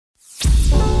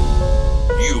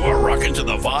You are rocking to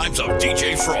the vibes of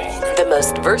DJ Frog, the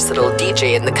most versatile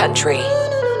DJ in the country.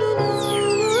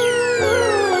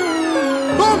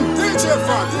 Boom, DJ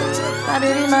Frog. My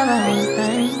baby, my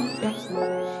Valentine.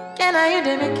 Can I you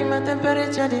they make my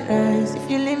temperature the rise? If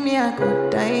you leave me, I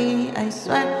could die. I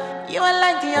swear, you are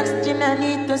like the oxygen I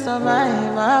need to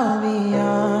survive. I'll be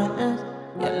honest.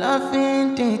 Your love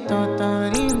ain't it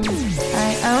totally. I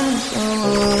am so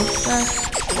obsessed.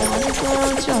 I want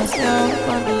to trust you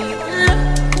for me.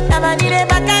 Never did it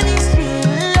back on this feel.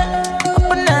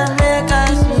 Open up, make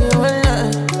us feel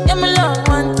love. Yeah, my love,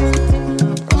 one thing.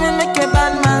 We make a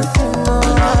bad man sing.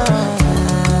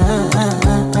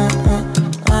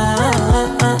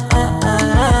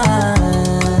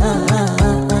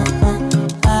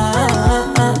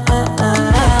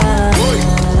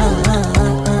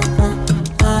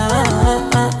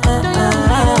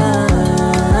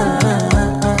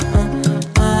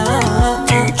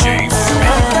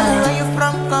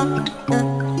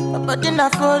 I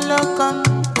follow come,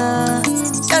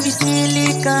 be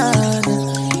silicon.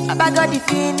 I got the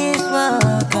finish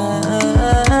work.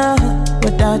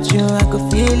 Without you, I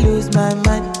could feel lose my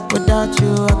mind. Without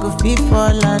you, I could feel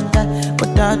fall and die.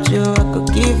 Without you, I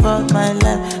could give up my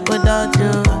life. Without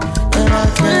you,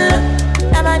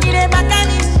 never need a back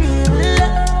and it's real.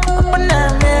 Open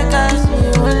up, make us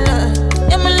feel.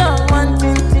 Yeah, my love, one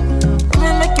thing. We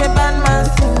make a bad man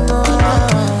sing.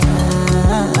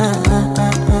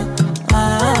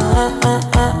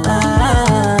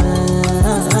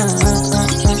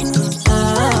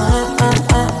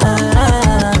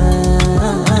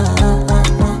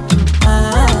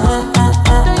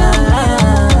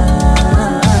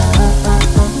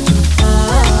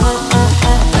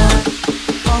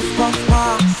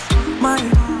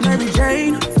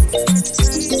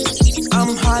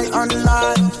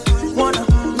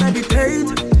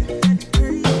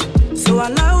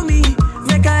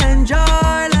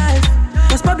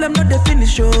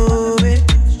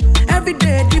 Every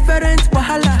day different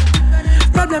wahala.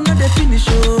 Problem not the finish.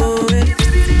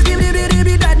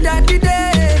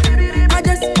 I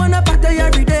just wanna party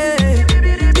every day.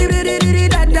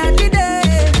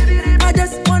 I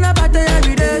just wanna party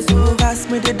every day. So pass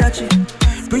me the Dutchie.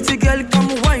 Pretty girl,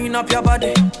 come wind up your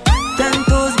body. 10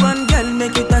 toes, one girl,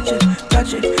 make you touch it,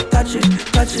 touch it, touch it,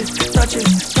 touch it, touch it,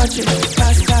 touch it.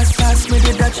 Pass me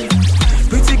the Dutchie.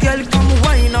 Pretty girl, come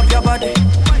wind up your body.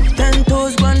 10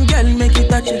 toes, one girl, make you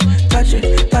touch it, touch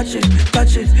it, touch it,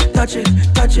 touch it, touch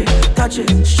it, touch it, touch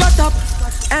it. Shut up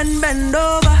and bend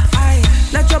over. Aye.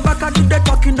 Let your back do the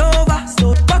talking over.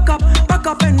 So back up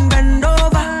and bend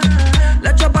over.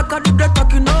 Let your back do the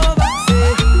talking over.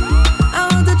 Say, I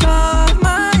want to chop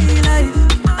my life.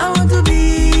 I want to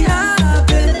be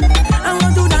happy. I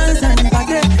want to dance and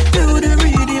party to the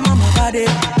rhythm of my body.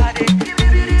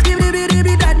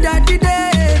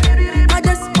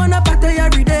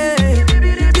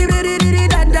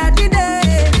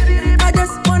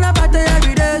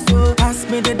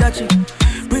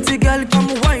 Pretty girl, come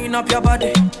wind up your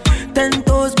body. 10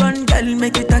 toes, one girl,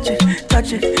 make it touch it,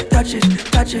 touch it, touch it,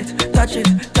 touch it, touch it,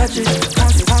 touch it.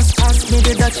 Pass me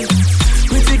the Dutchie.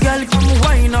 Pretty girl, come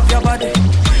wind up your body.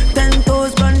 10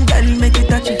 toes, one girl, make it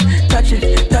touch it, touch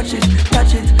it, touch it,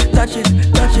 touch it, touch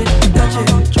it, touch it, touch it.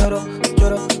 Choro,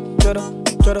 choro, choro,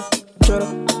 choro, choro,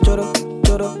 choro,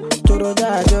 choro, choro,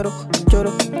 da, choro,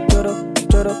 choro, choro,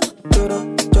 choro, choro,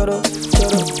 choro,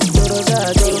 choro, choro, da,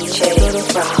 choro,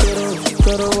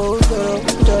 choro, choro,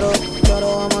 choro, choro,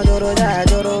 I'm a choro, da,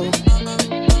 choro.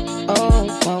 Oh,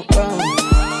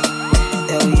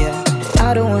 hell yeah.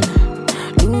 I don't wanna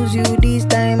lose you this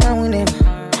time, I win him.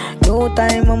 No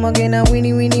time, I'm gonna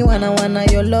winnie, wanna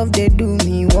your love, they do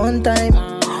me one time.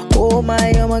 Oh my,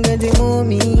 I'm gonna move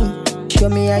me. Show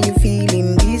me how you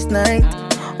feeling this night.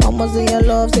 I'ma say your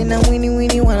love, say now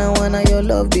winnie, wanna your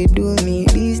love, they do me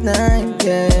this night,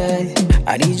 yeah.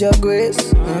 I need your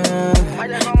grace,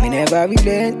 me never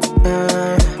relent,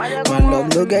 my love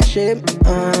no get shame,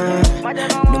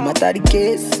 no matter the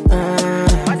case,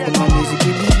 my music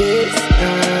give me bass,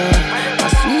 my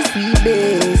sweet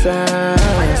bass, so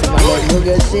my love no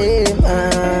get shame,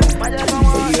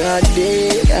 for you are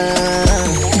dead,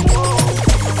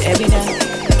 every night,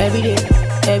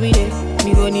 every day,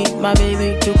 me gon' need my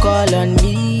baby to call on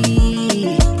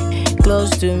me,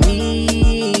 close to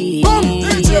me,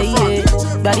 yeah.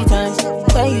 By the time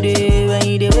when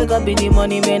you dey wake up in the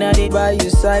morning, man, I dey buy you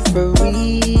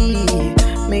cyphery,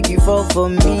 make you fall for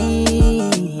me.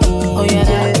 Oh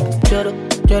yeah, choro,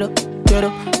 choro, choro,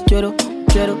 choro,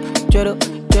 choro, choro,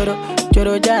 choro,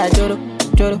 choro, ja, choro,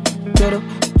 choro, choro,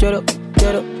 choro,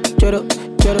 choro, choro,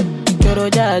 choro, choro,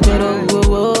 ja, choro, whoa,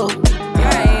 whoa.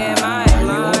 Yeah, my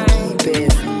life.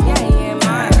 Yeah,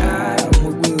 my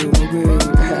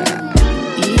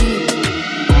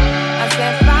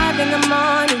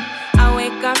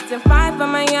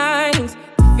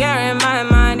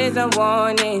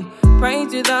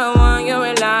you the one you're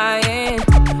relying.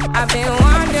 I've been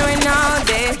wondering all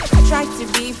day. Tried to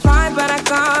be fine, but I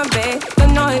can't be. The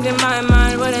noise in my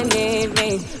mind wouldn't leave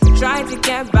me. Tried to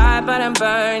get by, but I'm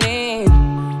burning.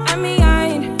 I'm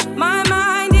behind my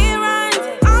mind, it runs.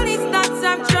 All these thoughts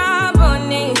of trouble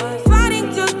me.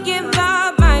 Fighting to give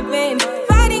up my pain.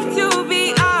 Fighting to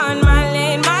be on my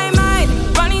lane. My mind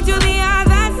running to the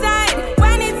other side.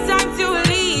 When it's time to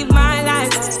leave my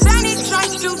life, then it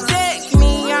tries to take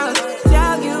me out.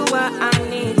 Tell you what I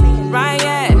need, right?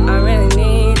 Yeah, I really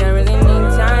need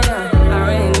time now.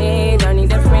 I need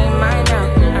to free mind now.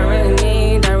 I really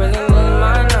need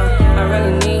mine now.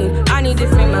 I need to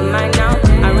free my mind now.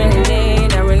 I really need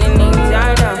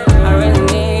time now.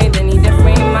 I need to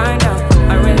free mine now.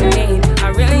 I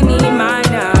really need mine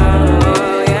now.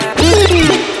 Yeah.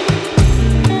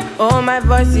 Oh, my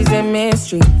voice is a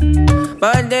mystery,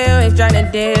 but they always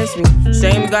tryna diss me.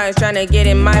 Same guys tryna get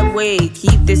in my way.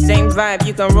 Keep the same vibe,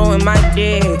 you can ruin my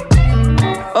day.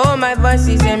 Oh, my voice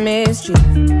is a mystery.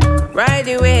 Ride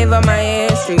the wave of my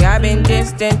history. I've been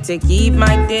distant to keep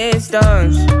my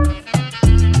distance.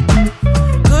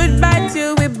 Goodbye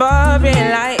to a boring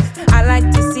life. I like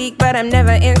to seek, but I'm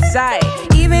never inside.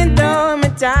 Even though my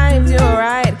time's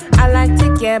alright, I like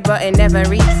to care, but it never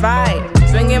reach fight.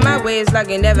 Swinging my ways like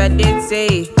I never did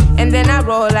say. And then I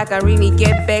roll like I really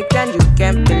get back. And you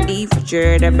can't believe what you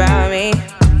heard about me.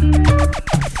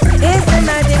 It's the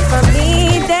magic for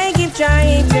me. They keep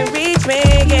trying to reach me,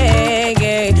 yeah,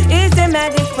 yeah. It's the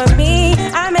magic for me.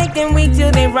 I make them weak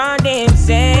till they run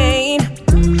insane.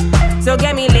 So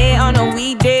get me lit on a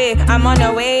weekday. I'm on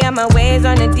the way, I'm a ways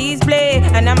on the display.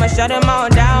 And I'ma shut them all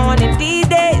down on the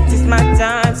D-Day. It's my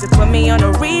time, so put me on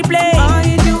a replay. All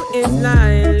you do is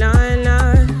lie.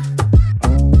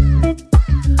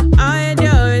 All you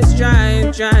do is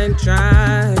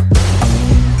try.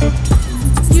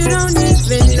 You don't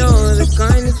even know the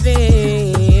kind of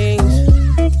things,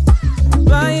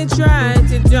 but you try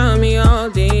to tell me all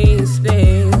these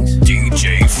things.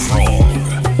 DJ Frog.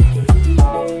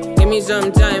 Give me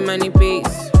some time, I need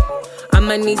peace.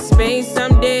 I'ma need space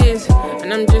some days.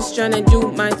 And I'm just tryna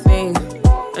do my thing.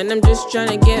 And I'm just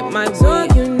tryna get my way. So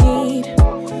you need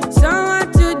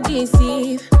someone to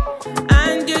deceive.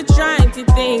 And you're trying to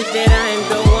think that I'm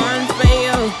the one for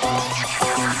you.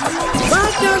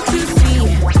 But don't you see,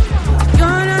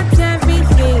 you're not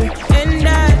everything. And I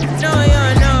know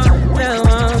you're not the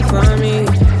one for me.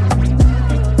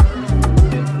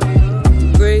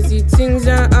 Crazy things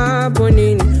are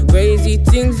happening. Crazy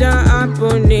things are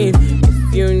happening.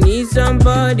 If you need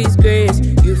somebody's grace,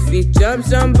 you fit up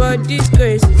somebody's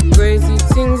grace. Crazy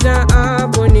things are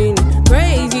happening.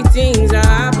 Crazy things are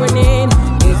happening.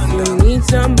 If you need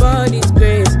somebody's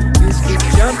grace, you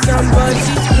fit up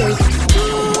somebody's grace.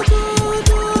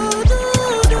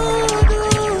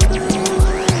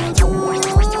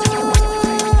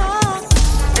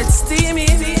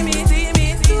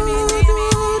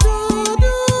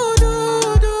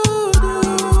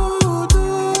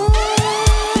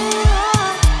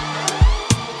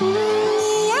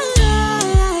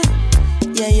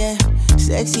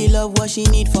 Sexy love, what she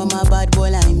need from a bad boy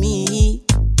like me.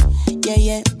 Yeah,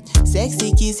 yeah.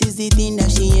 Sexy kiss is the thing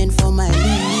that she ain't for my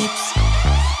lips.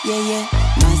 Yeah, yeah.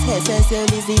 My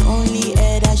SSL is the only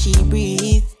air that she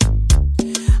breathes.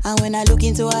 And when I look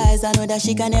into her eyes, I know that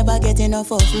she can never get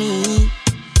enough of me.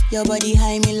 Your body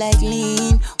high me like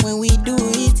lean. When we do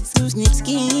it, so snip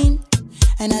skin.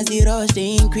 And as the rush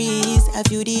they increase, I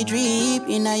feel the drip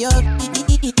in your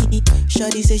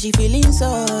Shorty say she feeling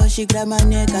so. She grab my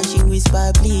neck and she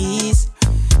whisper please.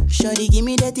 Shorty give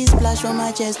me that splash from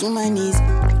my chest to my knees.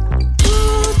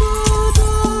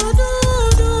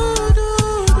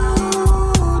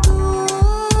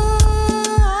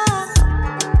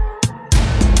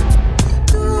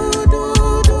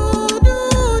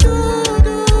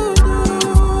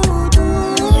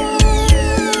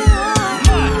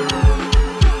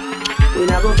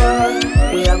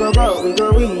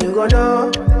 You gon'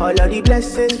 know all of the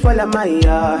blessings fall on my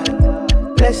yard.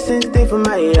 Blessings stay for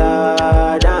my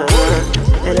yard.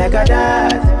 And like a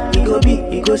dad, he go be,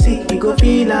 he go see, he go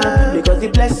feel because the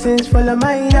blessings fall on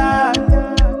my yard.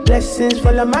 Blessings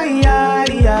fall on my yard,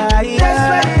 yeah, yeah. That's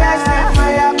why I set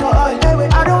my alcohol.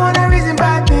 I don't wanna reason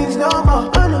bad things no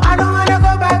more. I don't wanna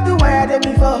go back to where I did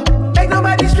before. Make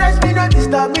nobody stress me, not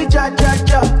disturb me, ja.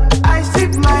 I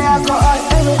sip my alcohol.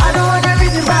 I don't wanna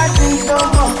reason bad things no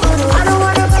more. I don't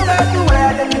wanna go back to where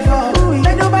I did before.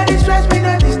 Make nobody stress me,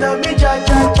 not disturb me, ja.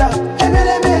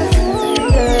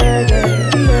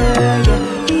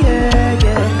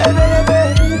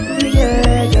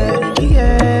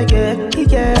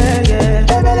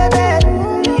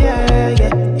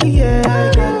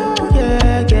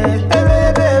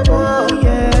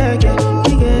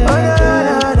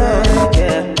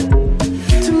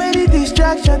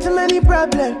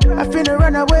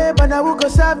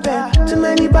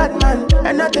 bad man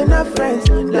and not enough friends.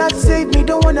 Lord save me,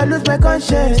 don't wanna lose my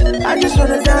conscience. I just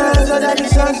wanna dance under the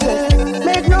sunset.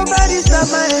 Make nobody stop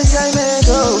my enjoyment.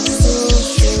 Oh.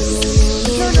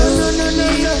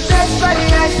 No. That's why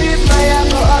I sip my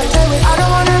alcohol. I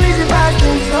don't wanna reason bad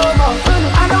things no more.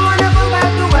 I don't wanna go back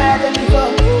to where I did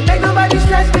before. Make nobody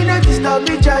stress me, not disturb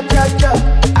me, cha.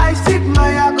 I sip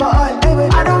my alcohol.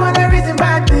 I don't wanna reason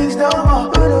bad things no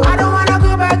more. I don't wanna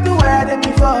go back to where I did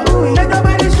before. Make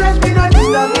nobody stress me, not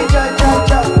disturb me, cha.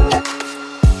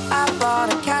 I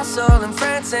bought a castle in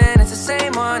France and it's the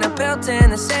same one I built in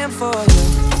the sand for you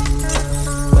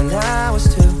when I was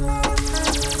 2.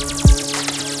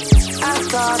 I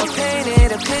thought I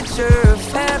painted a picture of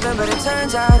heaven, but it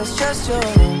turns out it's just your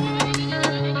room.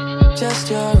 Just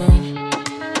your room.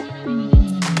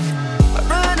 I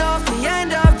run off the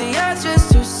end of the earth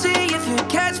just to see if you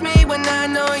catch me when I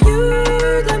know you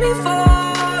let me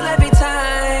fall every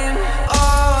time.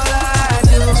 All I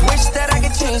do is wish that I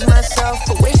could change myself,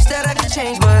 but wish that I could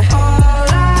change my. All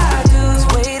I do is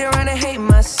wait around and hate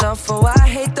myself, oh I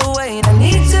hate the way I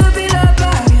need to be loved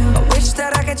by you. I wish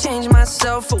that I could change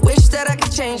myself, but wish that I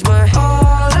could change my.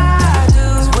 All I do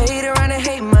is wait around and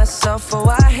hate myself, oh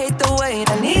I hate the way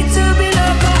I need to be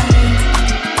loved by you.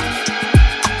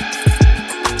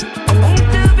 I need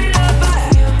to be loved by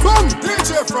you. Boom, DJ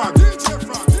Frog. I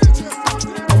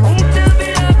need to be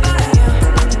loved by you.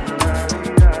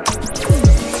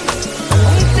 I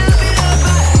need to be loved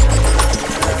by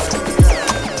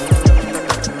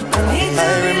you. I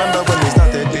remember when we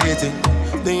started dating.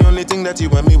 The only thing that you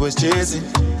and me was chasing.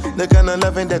 The kind of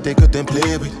loving that they couldn't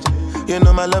play with. You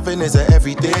know my loving is a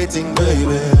everyday thing,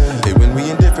 baby. Hey, when we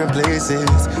in different places,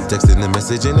 texting and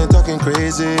messaging and talking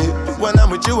crazy. When I'm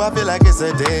with you, I feel like it's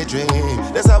a daydream.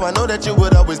 That's how I know that you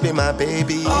would always be my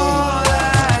baby. All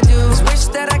I do is wish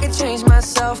that I could change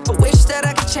myself, but wish that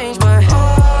I could change my.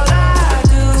 All I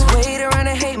do is wait around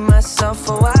and hate myself,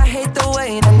 oh I hate the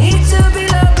way I need to be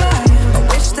loved by you. I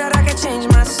wish that I could change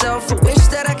myself, but wish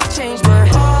that I could change my.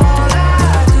 All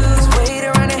I do is wait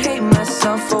around and hate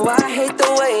myself, oh I hate the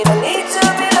way I need to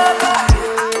be loved by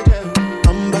you.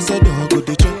 Ambassador go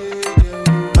the check,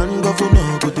 and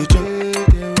governor go the check,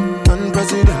 and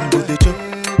president go the check.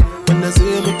 When I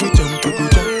say make we jump, we go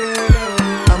jump.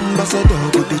 Ambassador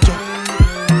go the check,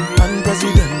 and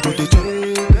president go the check,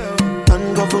 and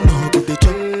governor go the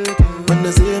check. When I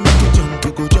say make we jump,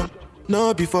 we go jump.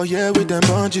 No before here with them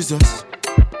on Jesus.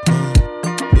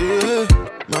 Yeah,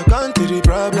 my country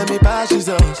problem it passes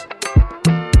us.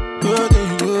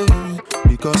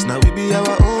 Because now we be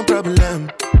our own problem.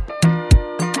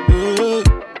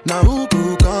 Now who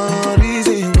can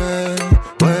reason well.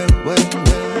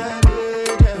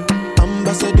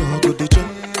 Ambassador go the check,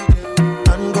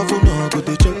 and governor go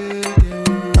the check,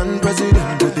 and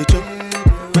president go the check.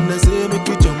 When they say make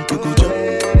we jump, we go jump.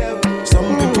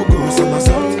 Some people go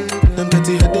somersault. Them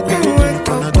dirty head they go drink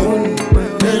Panadol.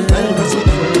 Then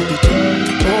ambassador go the check.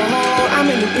 Oh, I'm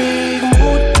in a big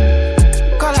mood.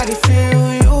 Call I feel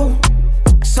you.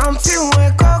 Something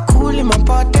wake up cool in my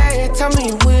body. Tell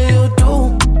me will do.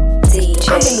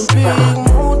 I'm in a big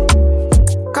mood.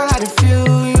 Call I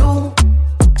feel you.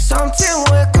 Something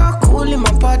wake up cool in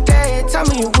my body. Tell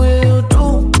me will do.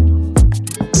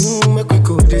 Make we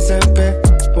go December.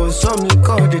 But some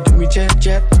liquor they do me jet.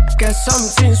 Get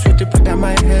something sweet to put on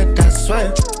my head. That's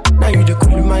why. Now you the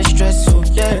cool in my stress. So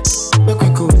yeah. Make we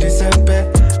go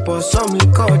December. But some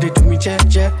liquor they do me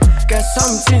jet. Get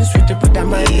something sweet to put on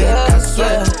my head. That's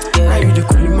why. Now you the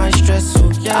cool in my stress. So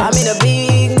yeah. I'm in a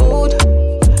big mood.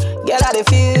 Girl, I dey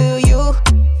feel you.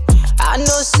 I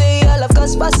know say all of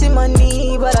cost passing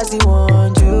money, but I still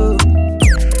want you.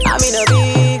 I'm in a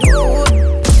big mood.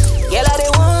 Girl, I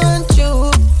dey want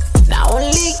you. Now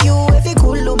only you, if you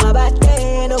cool to my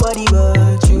body, nobody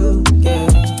but you. Yeah.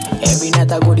 Every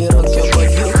night I go dey rock your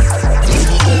body.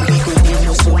 Baby girl, we go dey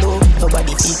no solo.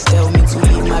 Nobody fit tell me to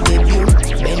leave my baby.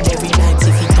 Bend every night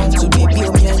if you can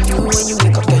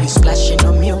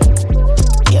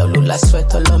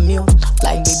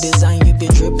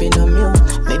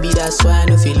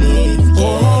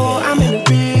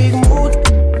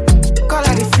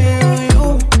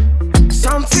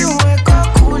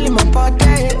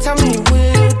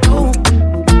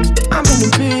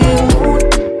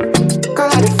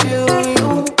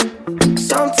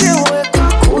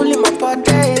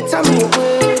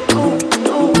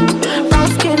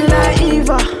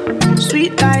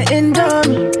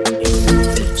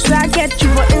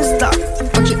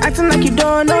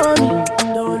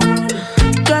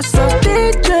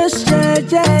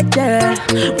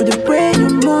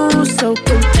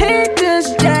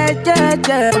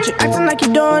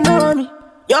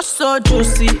You're so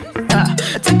juicy.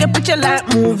 Take a picture like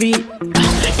movie.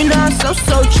 You know I'm so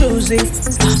choosy.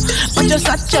 But you're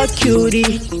such a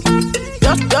cutie.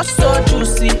 You're so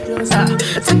juicy.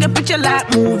 Take a picture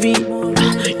like movie.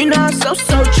 You know I'm so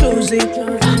choosy.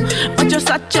 But you're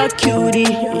such a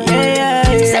cutie. Yeah.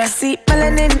 Sexy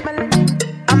melanin.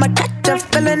 I'ma catch a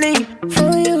felony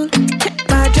for you. Check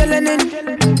my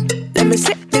adrenaline. Let me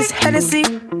sip this Hennessy.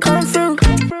 Come through.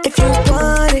 If you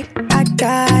want it, I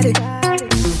got it.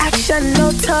 Action,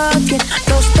 no talking,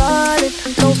 no stalling,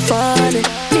 no funning.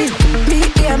 Me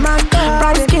and my girl,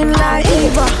 brown skin like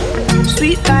Eva,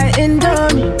 sweet like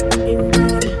Indomie.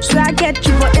 So I get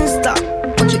you for Insta,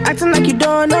 but you acting like you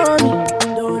don't know me.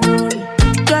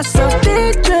 Just so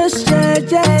dangerous,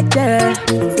 yeah.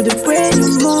 With the way you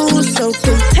move, so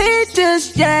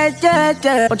contagious,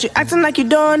 yeah. But you acting like you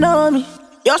don't know me.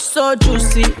 You're so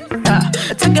juicy.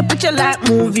 Take a picture like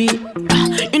movie.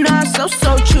 You know I'm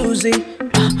so choosy.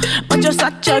 But you're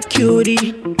such a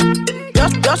cutie.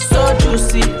 You're so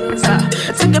juicy.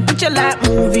 Take a picture like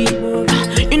movie.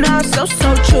 You know I'm so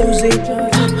choosy.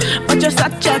 But you're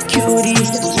such a cutie.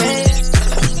 Yeah.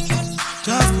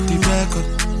 Just put the record.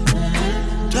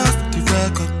 Just put the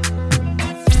record.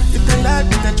 If they like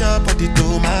me, then chop on the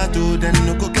tomato, then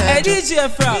no go get. Hey DJ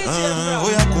Frank. Oh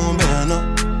yeah, come here now.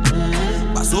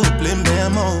 So plain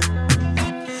demo.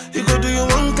 You go do you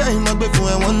one time, I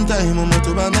before one time, I'm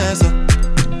to my mess up.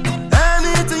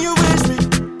 Anything you wish me,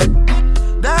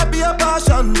 that be a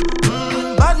passion.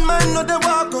 Bad man no they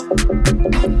walk up,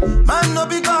 man no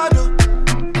be God.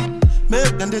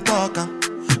 Make them they talk,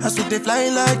 as if they fly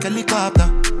like helicopter.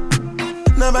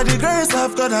 Nobody grace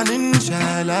of God and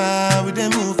inshallah with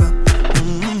them move.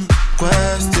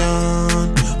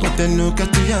 Question, but then no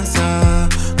get the answer.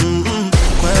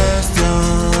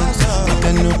 Question, but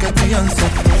then no get the answer.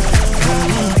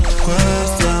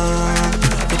 Question,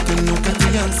 but then no get the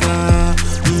answer.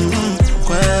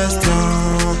 Question,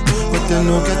 but then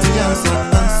no get the answer.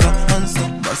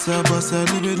 Bossa,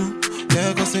 libido.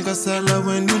 Yeah, cause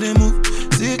when you they move.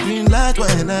 See green light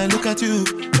when I look at you.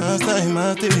 Last time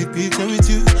I take picture with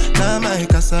you. Now my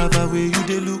cassava where you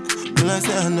they look. When I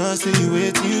say I know, see you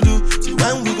wait till you do. See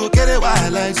when we go get it, why I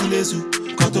like to let you.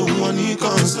 Got the one he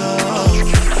console.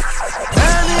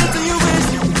 Anything you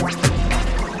wish,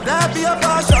 that be a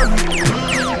passion.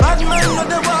 Bad man no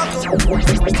they walk,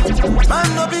 man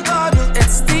no be God.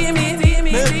 It's steamy.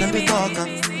 Make them be talker,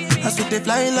 as if they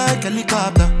fly like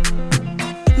helicopter.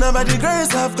 Nobody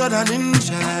grace of God and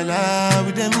inshallah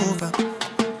with them over.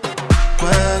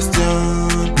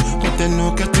 Question, but then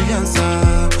no get the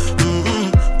answer.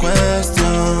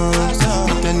 Question,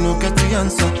 but then no get the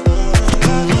answer.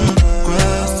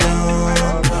 Question,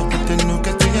 but then no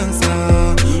get the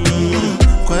answer.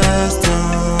 Question,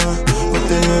 but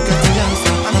then no get the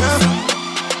answer.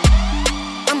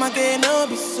 I'm again, no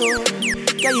be so.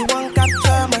 Yeah, you won't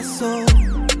capture my soul.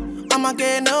 I'm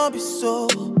again, no be so.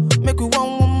 Make we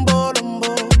one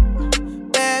bombo.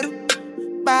 Beru,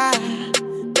 bye.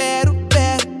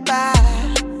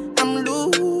 I'm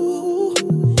loose.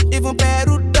 Even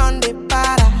Peru done the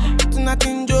para. Tonight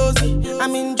in Josie,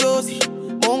 I'm in Josie.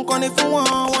 Won't call if you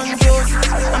want Josie.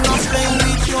 I'm not playing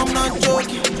with you, I'm not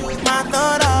joking. My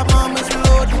thought of mom is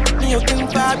loaded. You can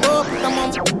bad up, I'm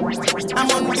on duty,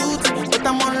 but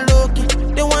I'm on low-key.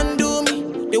 They want do me,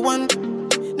 they want do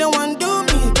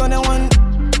me. Gonna want,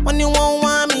 when you won't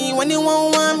want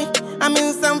me, I'm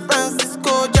in San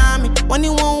Francisco, Jammy. When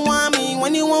you won't want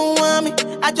me,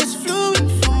 I just flew in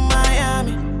from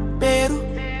Miami. Peru,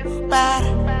 para.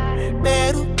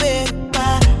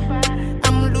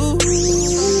 I'm loose.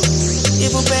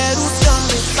 Even Peru done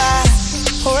me para.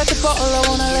 Pour at the bottle, I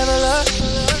wanna level up.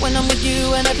 When I'm with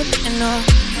you and everything up.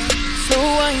 Slow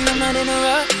wine, I'm not in a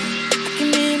rush. I can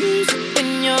hear music when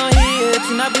you're here.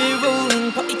 Tonight we're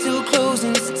rolling, party till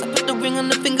closing. Since I put the ring on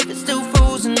the finger, it's still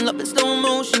frozen. Love in slow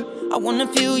motion, I wanna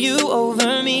feel you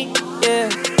over me, yeah.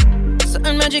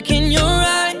 Certain magic in your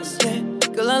eyes, yeah.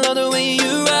 Girl, I love the way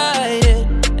you ride it.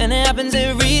 And it happens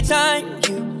every time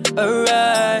you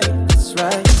arrive, that's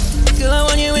right. Girl, I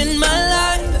want you in my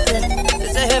life, yeah.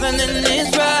 There's a heaven and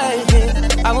it's right here,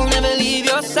 yeah. I will never leave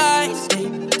your side, stay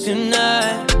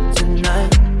tonight.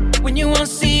 When you won't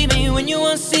see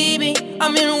me,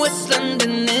 I'm in West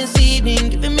London this evening.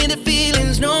 Giving me the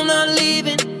feelings, no I'm not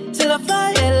leaving till I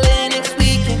fly LA next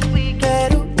weekend.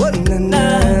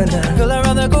 Girl, I'd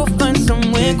rather go find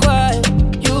somewhere quiet.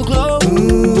 You glow,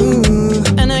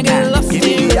 and I get lost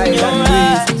in your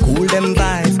eyes. Cool them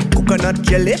vibes, coconut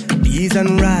jelly, peas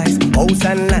and rice, house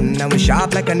and land, and we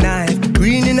sharp like a knife.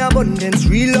 Green in abundance,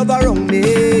 real love around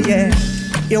me, yeah.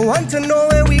 You want to know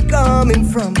where we coming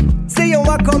from? Say you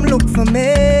want come look for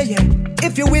me, yeah.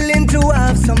 If you're willing to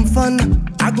have some fun,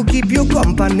 I could keep you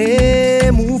company.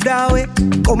 Move that way.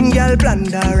 Come, girl,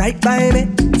 blunder right by me.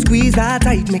 Squeeze that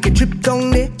tight, make it trip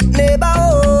down there. Neighbor,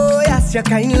 oh, yes, you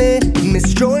kindly.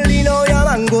 Miss Jolie, know your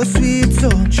mango sweet, so.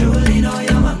 Jolie, know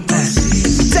your mango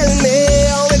sweet. Tell me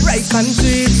how it ripe and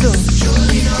sweet, so.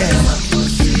 Jolie, know your mango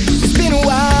sweet. It's been a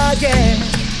while, yeah.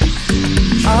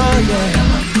 Oh,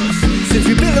 yeah. Since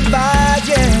we built a vibe,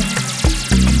 yeah.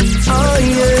 Oh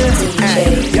yeah,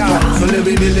 hey, yeah, so let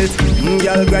me build it.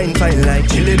 Girl grind fine like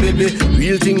chili baby.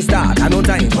 Real things start, I no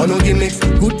time for no gimmicks.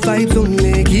 Good vibes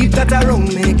only, keep that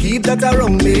around me, keep that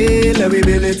around me. Let me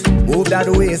build it. Move that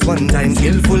waist one time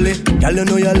skillfully. Girl, you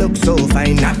know you look so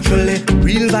fine naturally.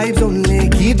 Real vibes only,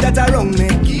 keep that around me.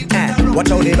 Watch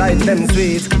how the vibes them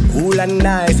sweet, cool and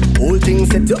nice. Whole thing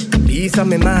set up, peace on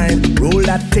my mind. Roll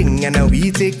that thing and now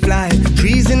we take flight.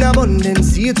 Trees in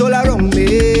abundance, see it all around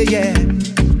me, yeah.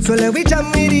 So let we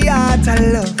jam with the heart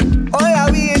and love. All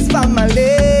our way is family,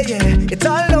 yeah. It's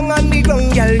all long on the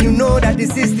ground, girl. You know that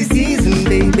this is the season,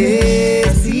 baby.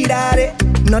 See that it?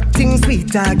 Nothing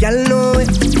sweeter, girl, know it.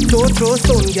 Throw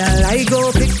stone, girl, I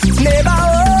go pick. Never,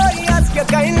 oh, ask you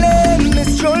kindly.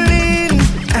 Miss Jolene,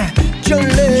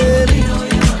 Jolene.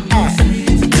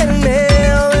 Tell me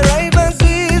how it ripe and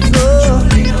sweet, oh.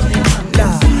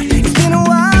 It's been a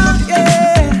while,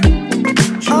 yeah.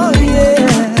 Oh,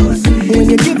 yeah. When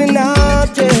you're giving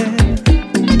out, yeah.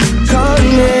 Call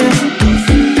me.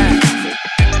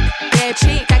 Bad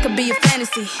chick, I could be a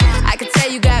fantasy. I could tell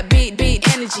you got big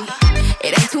energy.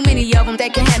 It ain't too many of them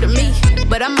that can handle me.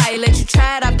 But I might let you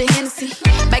try it off the Hennessy.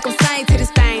 Make them sing to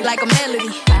this thing like a melody.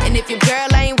 And if your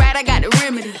girl ain't right, I got the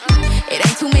remedy. It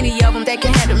ain't too many of them that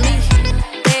can handle me.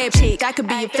 Bad chick, I could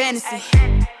be a fantasy.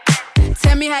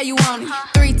 Tell me how you want it.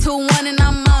 3, 2, 1 and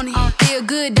I'm on it. Feel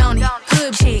good, don't it?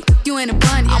 Hood chick, you in a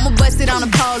bunny. I'ma bust it on the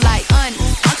pole like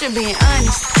honest. I'm just being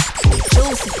honest.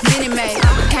 Juicy, mini made.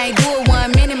 Can't do it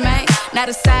 1 minute, man. Not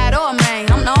a side or a main.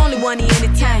 I'm the only one he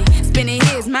entertain. Spending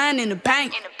his mind in the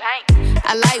bank.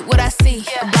 I like what I see.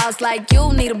 A boss like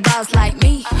you need a boss like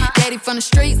me. Daddy from the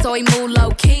street, so he move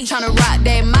low key. Tryna rock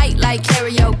that mic like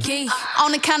karaoke.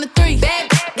 On the count of 3, baby,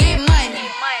 get money.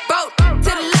 Broke to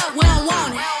the left, we don't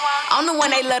want it. I'm the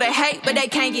one they love to hate, but they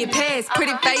can't get past.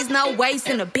 Pretty face, no waist,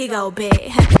 and a big old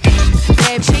bag.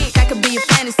 Bad chick, I could be a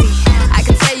fantasy. I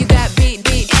can tell you got big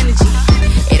energy.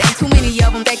 It ain't too many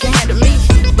of them that can handle me.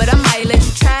 But I might let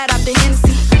you try it off the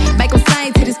Hennessy. Make them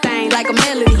sing to this thing like a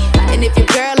melody. And if your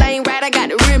girl ain't right, I got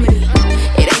the remedy.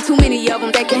 It ain't too many of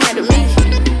them that can handle me.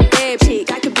 Bad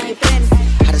chick, I could be a fantasy.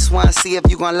 I just wanna see if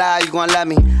you gon' lie, you gon' love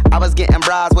me. I was getting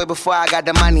bras way before I got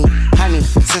the money. Honey,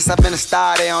 since I've been a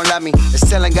star, they don't love me. The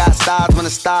ceiling got stars when the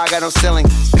star got no ceiling.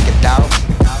 Stick it out,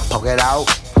 poke it out,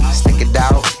 stick it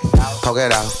out, poke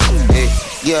it out.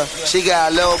 Yeah, she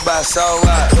got a little butt, so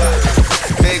what?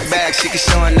 Big bag, she can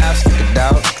show enough. Stick it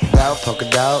out, poke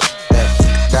it out,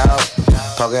 stick it out,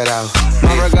 poke it out.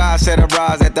 My regards to the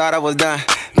bras that thought I was done.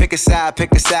 Pick a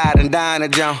side, and dine a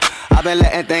jump. I've been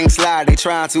letting things slide, they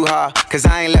trying too hard. Cause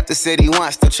I ain't left the city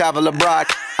once, still travel abroad.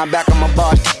 I'm back on my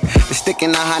bar. The stick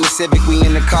in the Honda Civic, we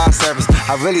in the car service.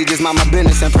 I really just mind my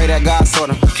business and pray that God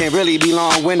sort them. Can't really be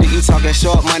long-winded, you talking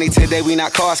short money today, we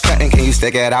not cost cutting. Can you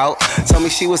stick it out? Told me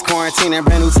she was quarantining,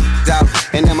 brand new out.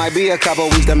 And there might be a couple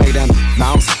weeks to make them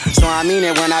bounce. So I mean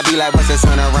it when I be like, what's that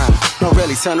turn around? No,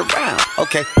 really, turn around.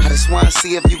 Okay, I just wanna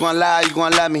see if you gon' lie, you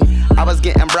gon' love me. I was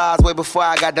getting bras way before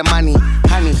I got the money.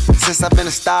 Honey, since I've been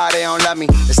a star, they don't love me.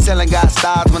 The ceiling got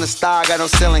stars when the star got no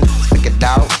ceiling. Stick it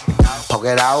out, poke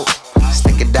it out,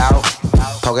 stick it out,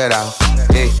 poke it out.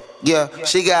 Yeah,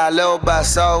 she got a little butt,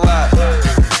 so what?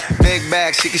 Big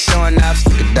bag, she can show enough.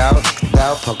 Stick it out,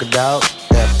 poke it out,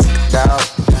 stick it out,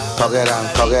 poke it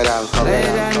out, poke it out, poke it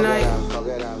out, poke it out, poke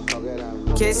it out, poke it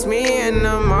out. Kiss me in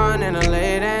the morning or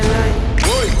late at night.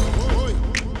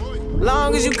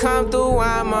 Long as you come through,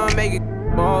 I'ma make it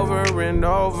over and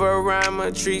over.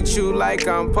 I'ma treat you like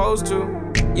I'm supposed to.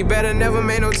 You better never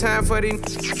make no time for these.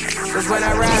 Cause when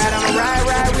I ride, I'ma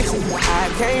ride with you. I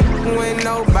can't win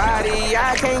nobody.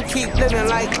 I can't keep living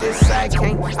like this. I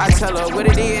can't. I tell her what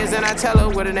it is and I tell her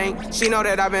what it ain't. She know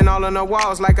that I've been all on the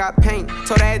walls like I paint.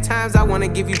 Told her at times I wanna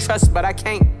give you trust, but I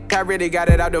can't. I really got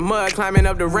it out the mud, climbing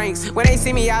up the ranks. When they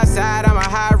see me outside, I'm a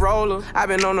high roller. I've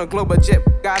been on a global jet,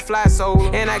 got fly solo.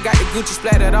 And I got the Gucci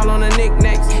splattered all on the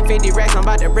knickknacks. 50 racks, I'm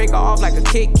about to break her off like a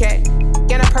Kit Kat.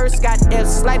 And a purse got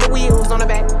F's, like the wheels on the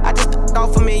back. I just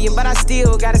off $1 million, but I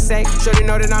still gotta say. Shorty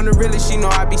know that I'm the realest, she know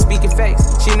I be speaking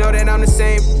facts. She know that I'm the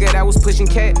same that I was pushing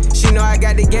cat. She know I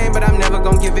got the game, but I'm never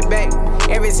gonna give it back.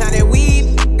 Every time that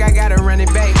we I gotta run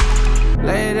it back.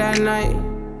 Late at night,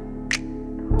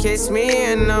 kiss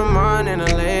me in the morning or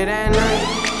late at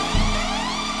night.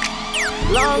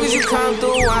 Long as you come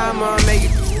through, I'ma make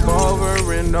it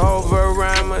over and over.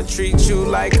 I'ma treat you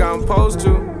like I'm supposed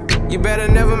to. You better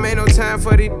never make no time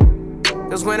for these.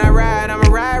 Cause when I ride, I'ma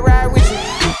ride with you.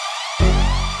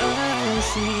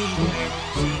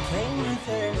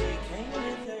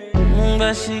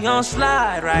 But she gon'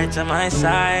 slide right to my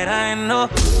side. I know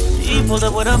she pulled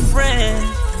up with a friend.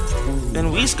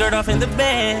 Then we skirt off in the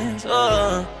Benz.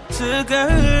 Oh, took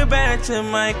her back to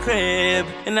my crib,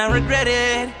 and I regret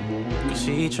it. Cause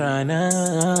she tryna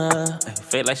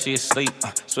feel like she asleep.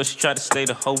 So she tried to stay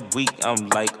the whole week. I'm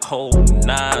like, oh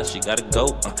nah, she gotta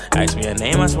go. Ask me her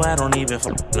name, I swear I don't even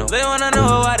know. They wanna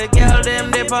know why the girl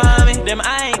them dip on me. Them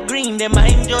I ain't green, them I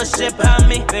ain't just ship on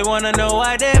me. They wanna know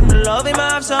why them love him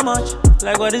off so much.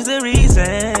 Like what is the reason?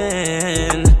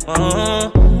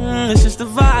 It's just the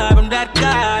vibe, I'm that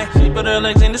guy. She put her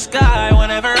legs in the sky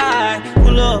whenever I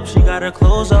pull up. She got her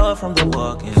clothes off from the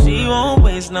walk, and she won't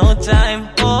waste no time.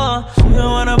 Oh, she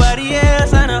don't want nobody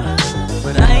else, I know.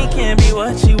 But I can't be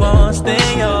what she wants.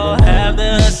 They all have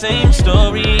the same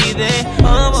story. They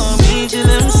all want me to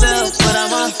themselves, but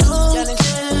I'm a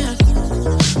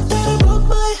that I broke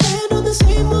my hand on the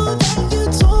same one that you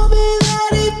told me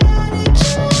that it.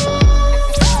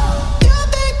 You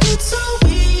think it's so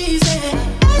easy.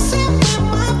 I sit with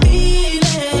my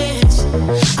feelings.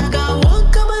 I got one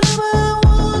coming up,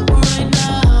 one right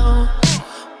now.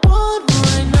 One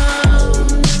right now.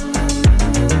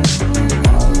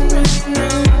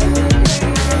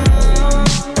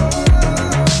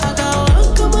 I got one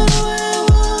coming away,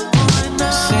 one right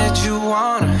now. Said you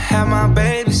wanna have my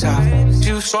babies out.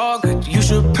 You so good, you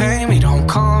should pay me. Don't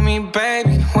call me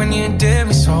baby when you did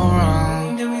me so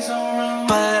wrong.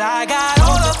 But I got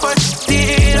all of what you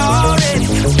did already.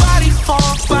 Body for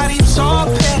body, so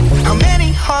petty. How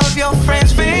many of your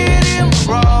friends fit in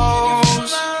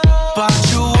rows? But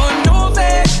you would know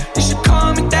that you should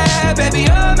call me that, baby,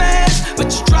 a mess.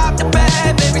 But you dropped the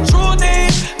bag, baby, truth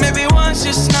is, maybe one's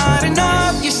just not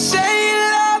enough. You say you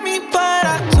love me, but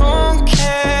I don't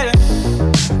care.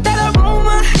 That I roll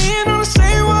my hand on the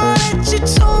same one that you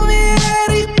told me that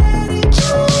it.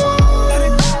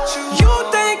 You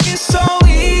think it's so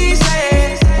easy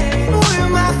with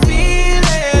my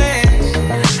feelings.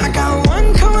 I got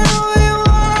one coming away,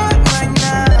 one right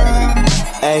now.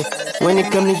 Hey, when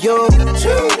it come to you,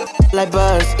 like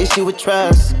buzz, issue with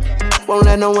trust. Won't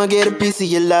let no one get a piece of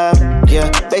your love. Yeah,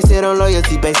 base it on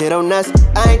loyalty, base it on us.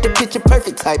 I ain't the picture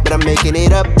perfect type, but I'm making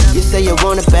it up. You say you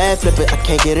want a bad, flip it, I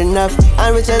can't get enough.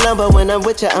 I'm rich and lumber when I'm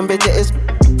with you, I'm bitter as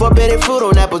forbidden fruit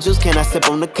on apple juice, can I sip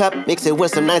on the cup? Mix it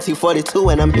with some 1942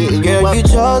 and I'm hitting you up. Girl, you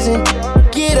chosen.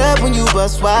 Get up when you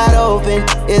bust wide open.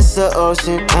 It's the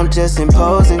ocean, I'm just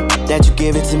imposing that you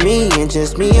give it to me and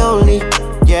just me only.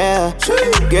 Yeah,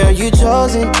 girl, you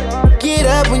chosen. Get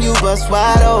up when you bust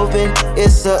wide open.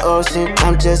 It's the ocean,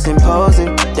 I'm just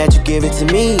imposing that you give it to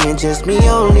me and just me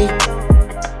only.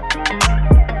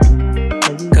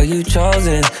 Girl, you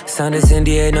chosen. Sound is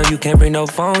NDA, no, you can't bring no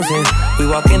phones in. We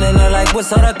walk in and they're like,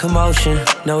 what's all that commotion?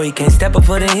 No, he can't step a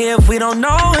foot in here if we don't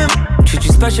know him. Treat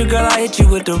you special, girl, I hit you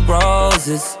with the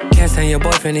roses. Can't stand your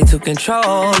boyfriend, he too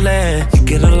controlling. You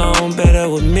get along better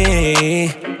with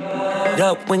me.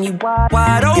 Up when you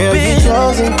wide open. Girl, you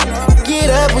chosen. Get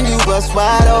up when you bust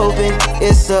wide open.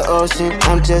 It's the ocean,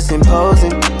 I'm just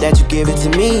imposing that you give it to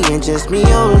me and just me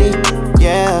only.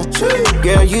 Yeah,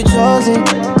 girl, you chosen.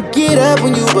 Get up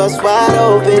when you bust wide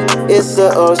open. It's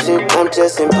the ocean, I'm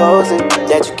just imposing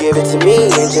that you give it to me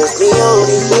and just me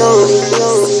only.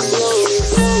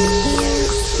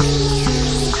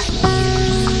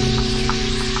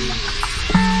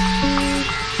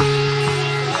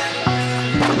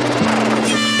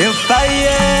 If I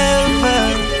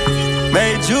ever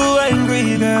made you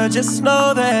angry, girl, just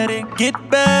know that it get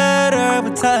better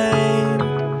with time.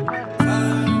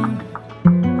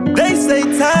 They say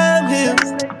time heals.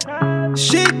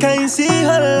 She can't see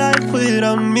her life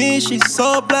without me. She's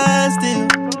so blind still.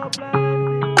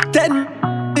 Then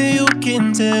you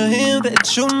can tell him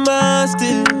that you're mine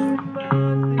still.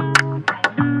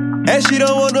 And she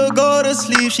don't wanna go to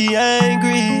sleep, she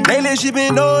angry. Lately she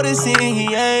been noticing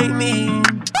he ain't me.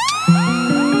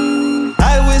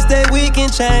 I wish that we can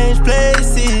change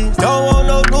places. Don't want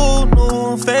no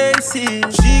new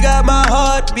faces. She got my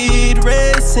heartbeat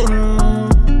racing.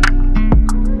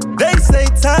 They say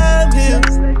time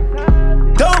heals.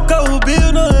 Don't go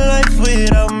build no life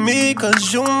without me,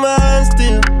 cause you mine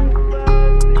still.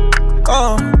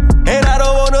 And I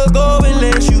don't wanna go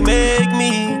unless you make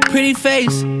me. Pretty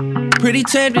face, pretty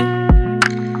tempting,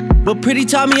 but pretty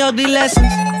taught me ugly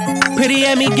lessons. Pretty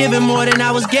had me giving more than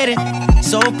I was getting.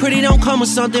 So if pretty don't come with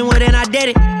something, well then I did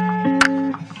it.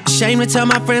 Shame to tell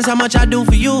my friends how much I do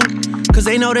for you. Cause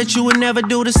they know that you would never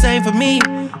do the same for me.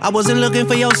 I wasn't looking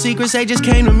for your secrets, they just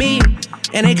came to me.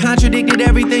 And they contradicted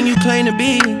everything you claim to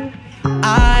be.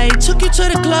 I took you to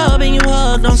the club and you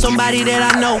hugged on somebody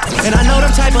that I know. And I know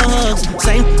them type of hugs,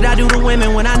 same I do to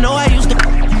women when I know I used to.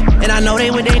 And I know they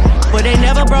were they, but they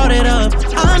never brought it up.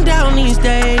 I'm down these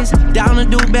days, down to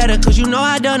do better, cause you know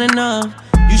I done enough.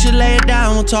 You should lay it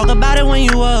down, we'll talk about it when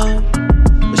you up.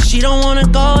 But she don't wanna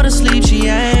go to sleep, she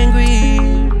angry.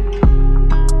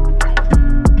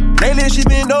 Lately she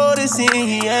been noticing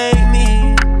he ain't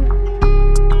me.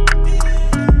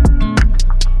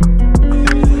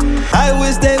 I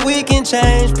wish that we can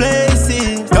change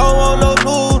places. Don't want no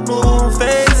new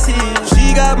faces.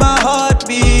 She got my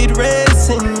heartbeat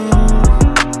racing.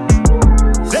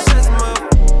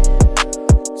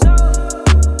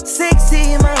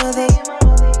 Sexy mother,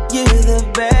 you're the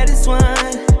baddest one.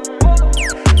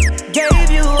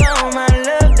 Gave you all my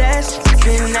love, that's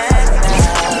been that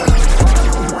now.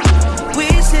 We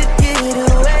should get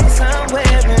away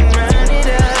somewhere and run it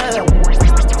up.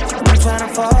 I'm tryna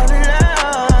fall in love.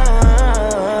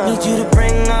 Need you to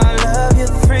bring all of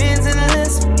your friends and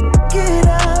let's get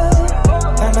up.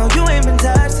 I know you ain't been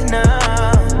touched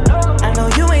enough. I know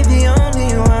you ain't the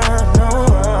only one, no.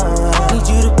 Need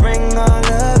you to bring all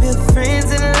of your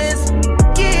friends and let's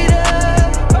get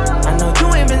up. I know you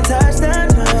ain't been touched enough.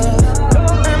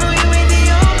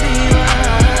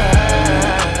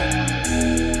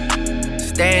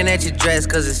 Staring at your dress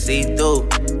cause it's see-through.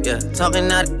 Yeah,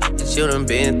 talking out that you done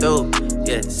been through.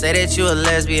 Yeah, say that you a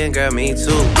lesbian, girl, me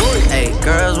too. Hey,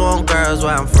 girls want girls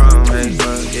where I'm from. Hey,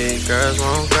 yeah, girls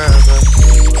want girls.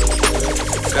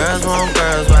 Girls want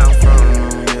girls where I'm from.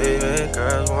 Yeah,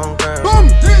 girls want girls. Boom,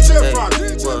 DJ Fox.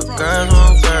 Well, girls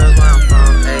want girls where I'm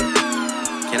from. Hey,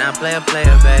 can I play a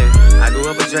player, babe? I grew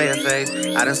up with Drea face.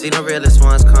 I done seen the realest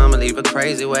ones come and leave a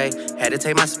crazy way. Had to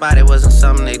take my spot, it wasn't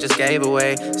something they just gave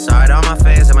away. Sorry to all my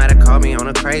fans, they might have called me on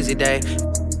a crazy day.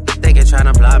 Thinking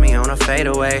tryna block me on a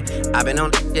fadeaway. I've been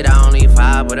on shit, I only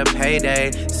vibe with a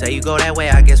payday. Say you go that way,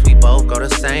 I guess we both go the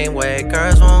same way.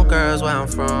 Girls want girls where I'm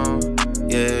from.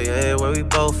 Yeah, yeah, where we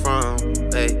both from.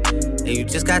 Hey, and you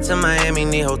just got to Miami,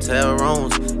 need hotel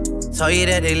rooms. Told you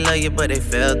that they love you, but they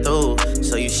fell through.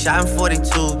 So you shot in 42,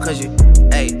 cause you,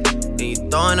 hey, and you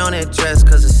throwing on that dress,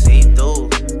 cause it's see-through.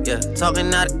 Yeah,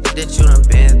 talking out that you done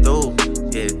been through.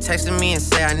 Yeah, texting me and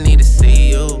say I need to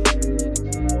see you.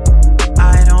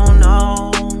 I don't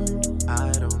know.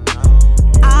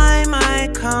 I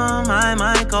might come, I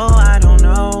might go, I don't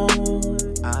know.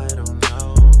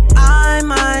 I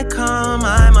might come,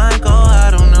 I might go,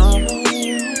 I don't know.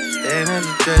 Staring at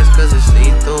your dress cause it's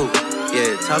see-through.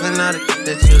 Yeah, talking out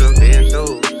that you done been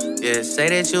through. Yeah, say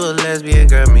that you a lesbian,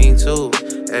 girl, me too.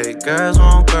 Hey, girls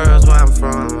want girls where I'm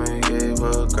from. Yeah,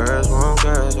 well, girls want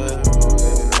girls where I'm from.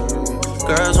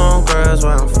 Girls want girls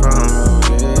where I'm from.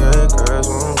 Yeah, girls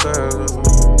want girls.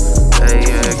 Hey,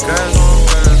 yeah, girls want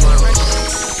girls where I'm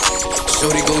from.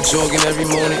 Shorty go jogging every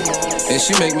morning, and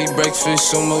she make me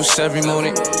breakfast almost every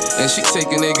morning. And she take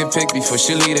a nigga pic before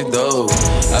she leave the door.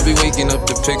 I be waking up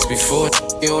the pics before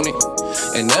on it.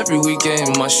 And every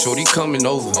weekend my shorty coming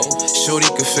over. Shorty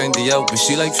can Fendi out, but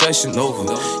she like Fashion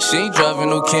Nova. She ain't driving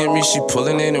no Camry, she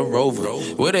pulling in a Rover.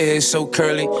 With her hair so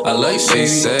curly, I like she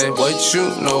said, what you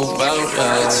know about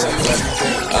us?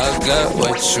 I got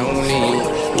what you need.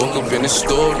 Woke up in the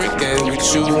store and get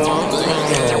what you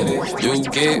want. You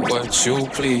get what you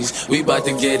please. We bout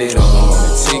to get it on.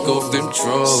 Take off them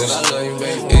drawers.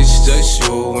 It's just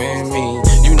you and me.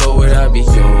 You know what I be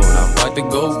on. I'm about to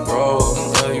go broke.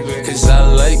 Cause I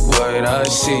like what I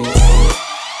see.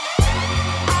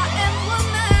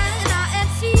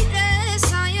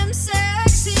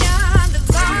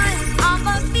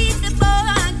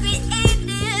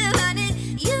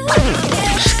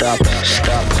 Stop.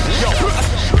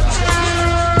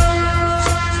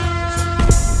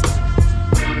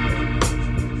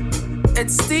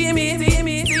 It's steamy.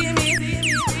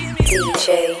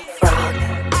 DJ Frog.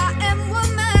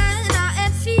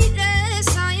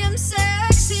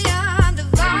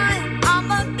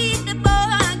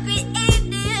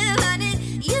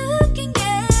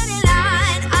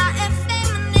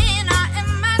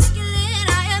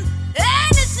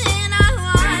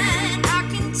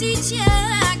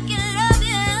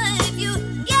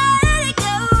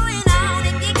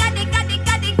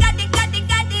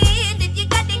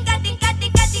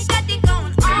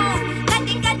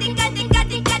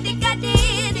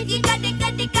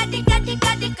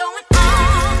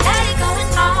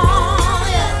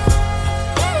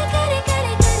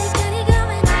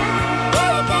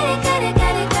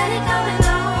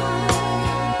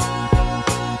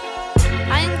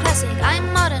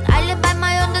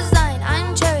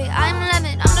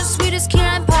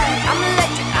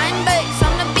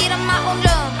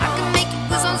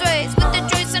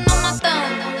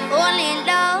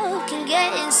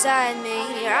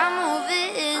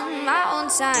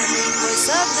 beside me. Voice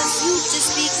of the future,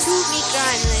 speak to me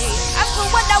kindly. Ask for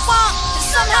what I want, and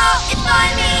somehow it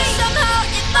find me. Somehow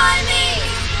it find me.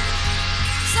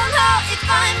 Somehow it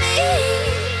find me.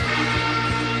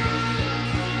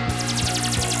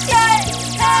 Yeah,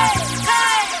 hey,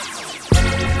 hey.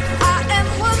 I am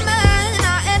woman,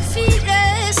 I am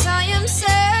fearless, I am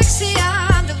sexy,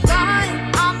 I'm divine.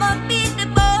 I'm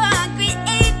unbeatable, I'm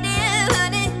creative,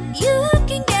 honey. You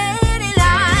can get in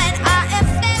line. I am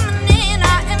feminine, I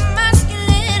am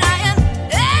masculine, I am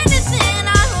anything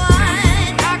I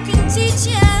want. I can teach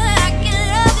you, I can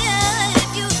love you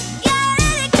if you got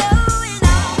it going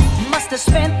on. Must have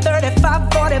spent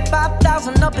 35,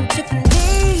 45,000 up in Tiffany's.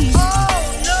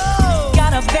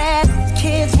 Bad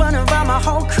kids running around my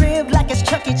whole crib like it's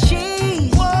Chuck E.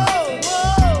 Cheese. Whoa,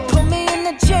 whoa. Put me in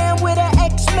the jam with an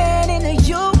X-Man in the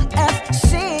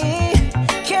UFC.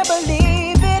 Can't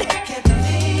believe it.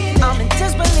 I'm in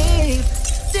disbelief.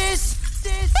 This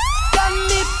got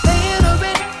me paying the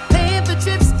rent, paying for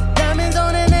trips. Diamonds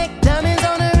on the neck, diamonds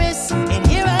on the wrist. And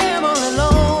here I am all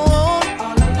alone.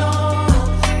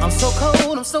 I'm so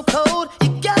cold, I'm so cold. You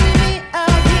got me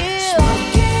out here.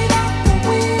 Smoking out the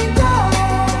window.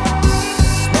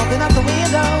 Out the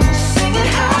window, singing,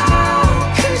 how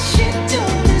could she do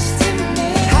this to me?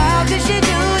 How could she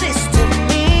do this to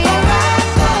me? Oh, I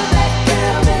thought that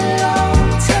girl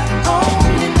belonged to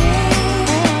only me.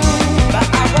 But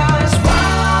I was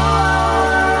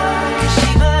wrong, 'cause she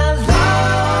belonged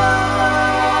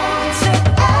to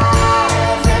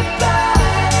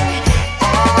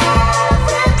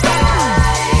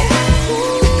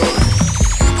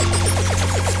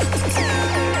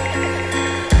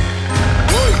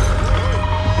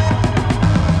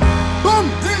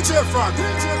Frog.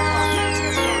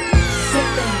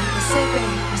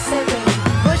 Say baby,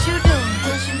 what you doing?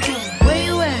 Where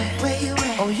you at?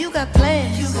 Oh, you got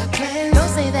plans. Don't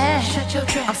say that. Shut your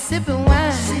trap. I'm sipping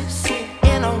wine.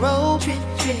 In a robe.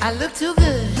 I look too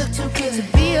good to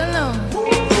be alone.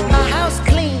 My house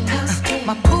clean.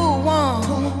 My pool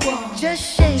warm. Just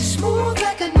shake. Smooth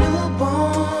like a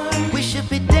newborn. We should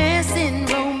be dancing,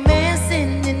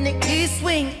 romancing in the east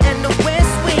wing and the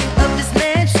west wing of this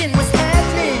mansion. What's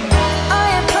happening? I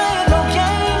ain't playing no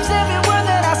games. Every word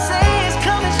that I say is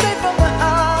coming straight from the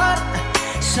heart.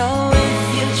 So if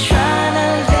you're trying to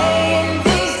lay in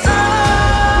these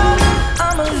arms,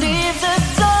 I'ma leave the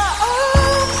door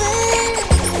open.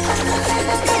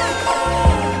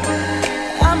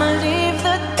 I'ma leave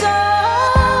the door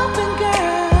open,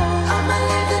 girl. I'ma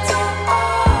leave the door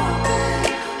open,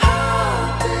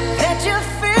 open. That you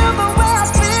feel the way I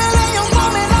feel and you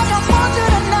want me like I want you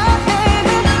tonight,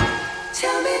 baby.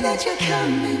 Tell me that you're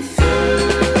coming through.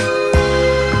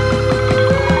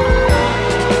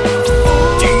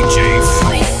 DJ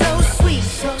Frog. So sweet,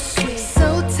 so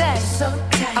tight.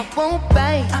 I won't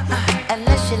bite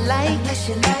unless you like.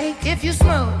 If you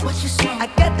smoke, what you smoke? I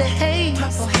got the haze.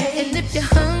 And if you're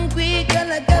hungry,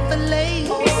 girl, I got fillets.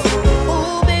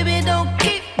 Ooh, baby, don't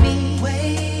keep me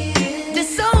waiting.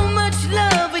 There's so much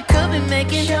love we could be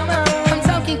making. I'm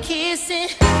talking kissing,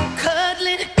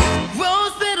 cuddling,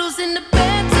 rose petals in the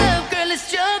bathtub. Girl, it's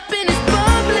jumping, it's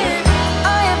bubbling.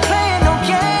 I ain't playing no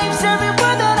games. Every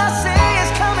word that I say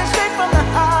is coming straight from the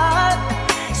heart.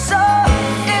 So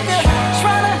if you're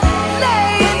trying to lay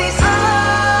in these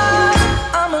arms,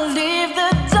 I'ma leave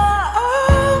the door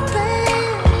open.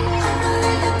 I'ma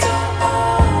leave the door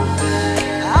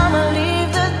open. I'ma leave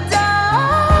the door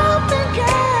open,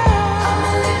 girl.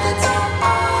 I'ma leave the door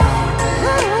open.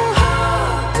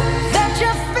 That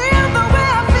you feel the way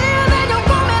I feel and you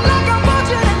want me like I want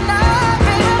you tonight,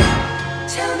 baby.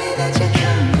 Tell me that you're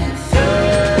coming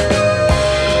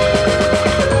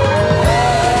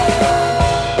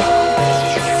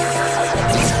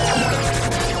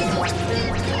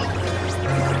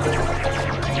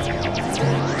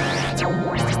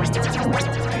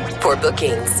For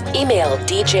bookings, email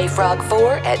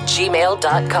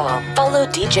djfrog4@gmail.com. Follow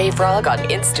DJ Frog on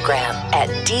Instagram at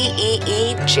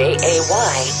DEEJAYFROG.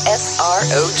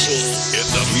 If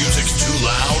the music's too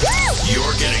loud,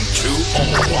 you're getting too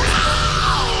old.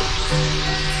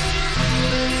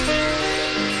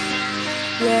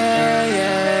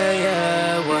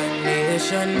 Yeah, One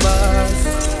Nation boss.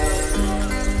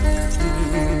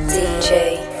 DJ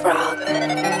Frog.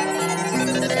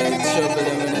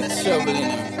 Trouble in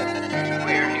it.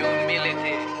 Where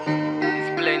humility is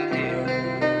plenty,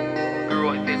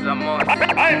 growth is a must.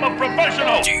 I'm a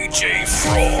professional. DJ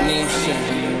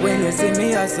Frog. When you see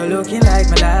me also looking like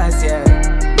my last year,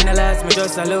 I lost me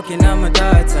just a looking at my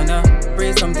thoughts. And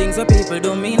pray some things so people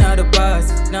don't mean out the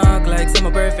past. Now act like some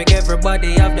are perfect,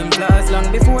 everybody have them flaws.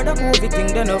 Long before the COVID thing,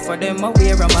 done enough for them, I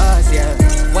wear a mask, yeah.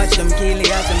 Watch them kill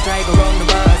the ass and try go round the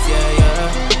boss, yeah,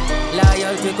 yeah.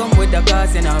 Loyalty come with the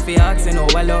cost, and if you asking how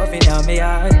I love it on me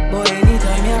heart. But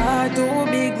anytime your heart too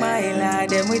big, my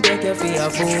lad, then we take you for a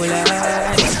fool.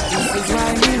 This is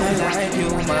why me not like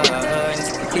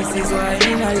humans. This is why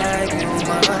me not like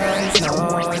humans.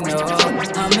 No,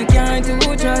 and me can't do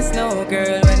trust no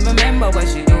girl when me remember what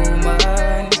she do,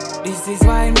 man. This is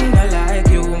why me not like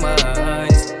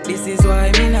humans. This is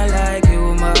why me not like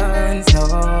humans. No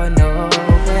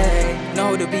way.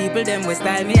 Now the people them will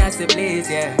style me as a place,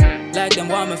 yeah. Like them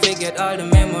want me forget all the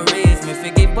memories. Me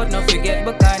forgive but not forget,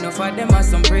 but kind of for them are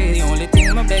some praise. The only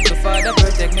thing my beg the Father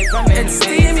protect me from enemies. It's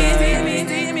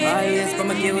steamy. Always from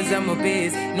my kills and my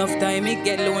base. Enough time it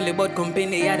get lonely, but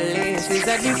company at the least. It's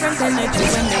a different energy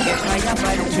when they get high up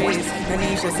by the trees.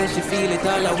 Tanisha says she feel it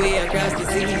all the way across the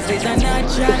seas. It's a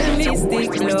natural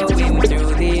mystic blowing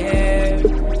through the air,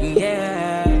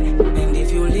 yeah. And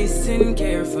if you listen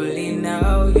carefully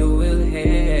now, you will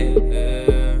hear.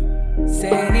 Say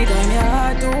anytime your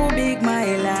heart too big, my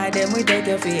lad, then we take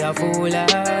you for a fool.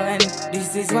 And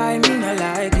this is why me not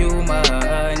like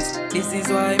humans. This is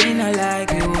why me not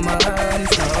like humans. No.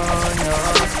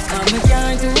 And me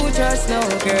can't do trust no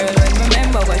girl when me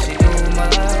remember what she do,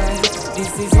 man.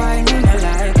 This is why me not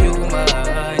like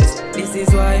humans. This is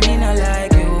why me not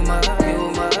like humans.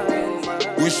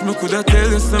 Wish me coulda tell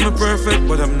you say me perfect,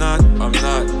 but I'm not.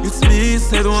 It's me,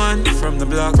 said one from the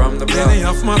block. Many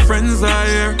of my friends are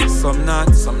here, some not.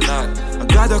 I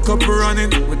got a couple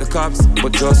running with the cops,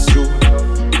 but just you.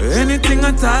 Anything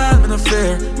at all, me no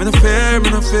fear.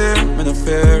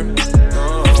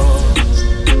 No.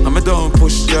 And me don't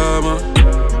push drama,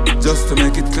 just to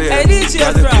make it clear. Hey, DJ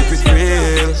gotta keep it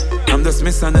real. I'm just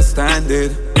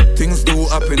misunderstanding. Things do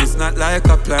happen, it's not like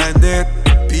I planned it.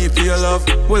 People you love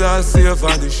will all see you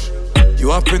vanish. You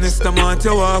happiness the month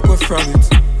you walk away from it.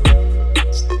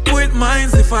 With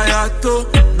minds if I had to,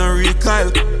 no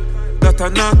recoil. That I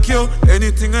knock you,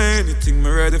 anything me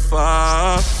ready for.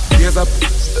 Here's a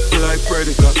like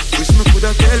predator. Wish me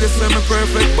coulda tell you say me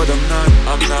perfect, but I'm not.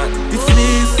 It's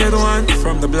me, said one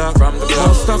from the block.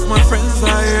 Most of my friends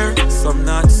are here, some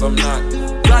not.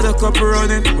 Got a couple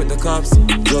running with the cops,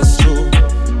 just true.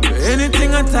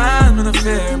 Anything at all, me no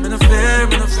fear.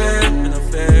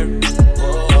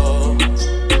 Oh,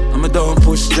 I'm a don't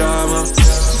push drama,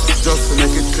 just to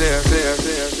make it clear.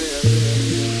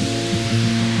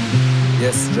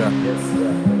 Yes, Jack.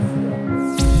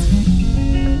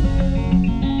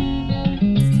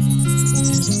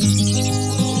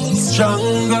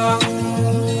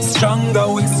 Stronger,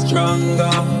 we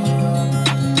stronger.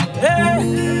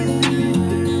 Hey.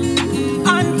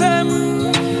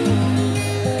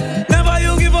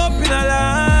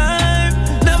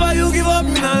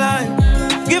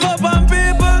 Give up on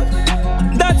people,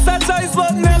 that's a choice,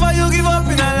 but never you give up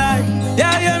in a life.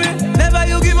 Yeah, hear me? Never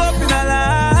you give up in a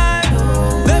life.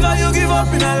 Never you give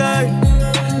up in a life.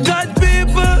 God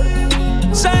people,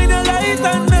 shine a light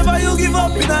and never you give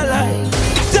up in a life.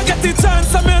 You get the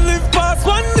chance and me live past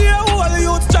one day. All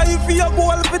you try for your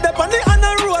goal, for them on the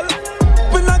honor roll.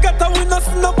 We not get a win,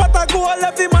 no pot a goal.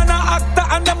 Every man a actor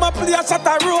and them a play a shot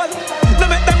a role. They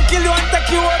make them kill you and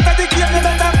take you out of the game. You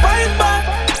better fight back.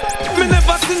 Me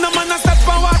never seen no man a step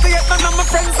on water yet. None of my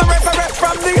friends are resurrect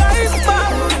from the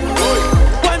iceberg.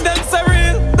 When them say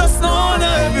real, that's no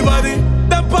honor everybody.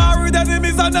 Them power with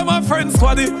enemies and them a friends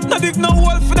squaddy. Not dig no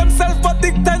wall for themselves but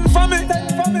dig 10 for me.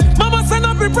 Mama send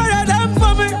up a prayer them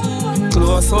for me.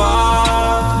 Close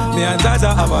walk, me and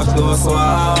Jaja have a close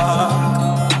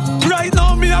walk. Right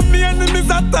now me and me enemies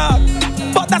attack,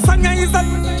 but that song is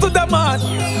to the man.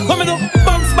 When me do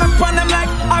bounce back on them like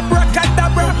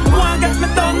abracadabra. One get me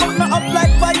down, knock me up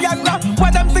like Viagra.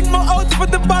 Why them think me out for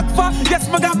the back for? Yes,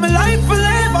 me got me life for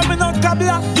live, but me not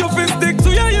cabla. You feel stick to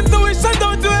your intuition,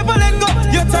 don't you ever let go.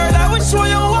 You third, I will show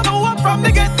you what from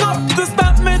the get-go. To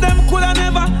stop me, them coulda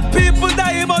never. People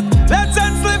die, but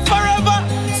legends live forever.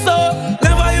 So,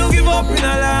 never you give up in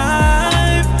a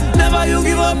life. Never you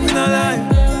give up in a life.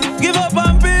 Give up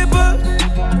on people,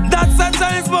 that's a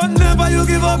chance, but never you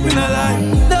give up in a life.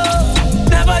 No,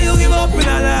 never you give up in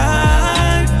a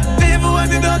life. Even when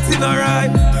the dirty not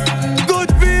right. Good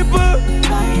people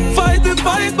fight the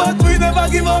fight, but we never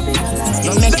never give up.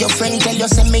 You make your friend tell you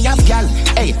say me have gal.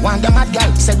 Hey, want them mad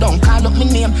gal. Say don't call up me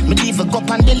name. Me leave a go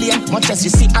on the lane. Much as you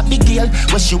see a big girl,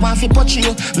 what she want fi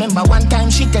portray. Remember one time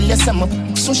she tell you some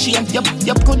so shame. Yup,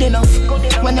 good enough.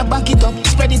 When you back it up,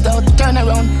 spread it out, turn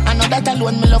around. I know that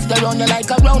alone me love the round you like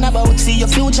a roundabout. See your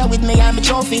future with me, I'm a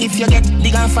trophy. If you get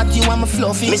big and fat, you I'm a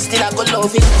fluffy. Me still I go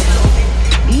love it.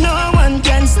 No one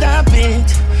can stop it.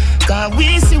 Cause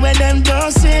we see where them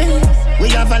don't see. We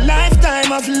have a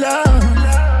lifetime of love.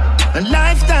 A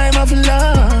lifetime of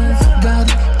love. God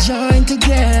join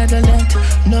together, let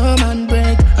no man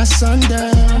break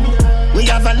asunder. We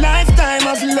have a lifetime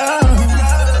of love.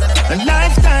 A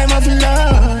lifetime of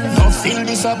love. Don't feel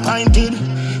disappointed.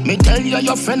 Me tell you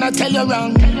your friend, I tell you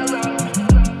wrong.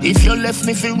 If you left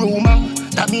me for rumor,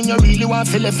 that mean you really want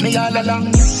to left me all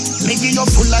along. Me give you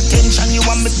full attention, you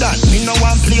want me done. Me no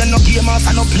want play no game off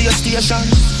and no PlayStation.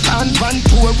 Can't run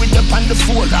tour with you on the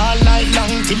phone all night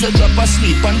long till you drop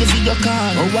asleep on the video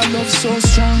call. Oh, I love so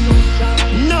strong.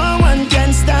 No one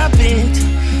can stop it.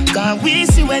 Cause we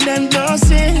see when them don't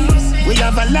see. We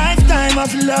have a lifetime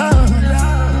of love.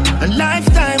 A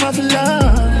lifetime of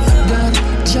love. God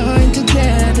join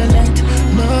together, let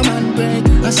no man break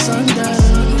asunder.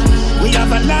 We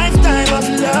have a lifetime of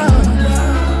love.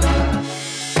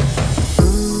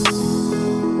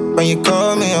 When you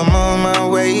call me, I'm on my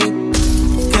way.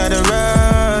 Gotta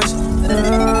rush.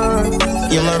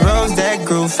 You're my rose that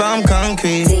grew from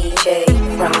concrete. DJ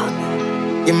Rock.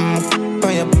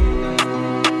 You're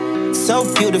so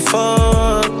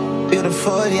beautiful,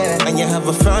 beautiful, yeah. And you have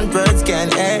a front words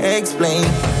can't explain.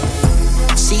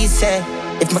 She said,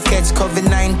 if my catch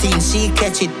COVID-19, she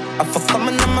catch it. I for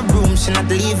coming in my room, she not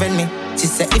leaving me. She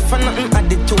said, if I nothing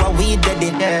added to her, we did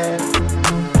it, yeah.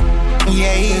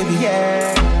 Yeah,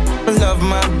 yeah. Love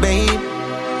my baby,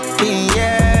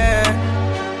 yeah.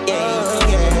 Yeah,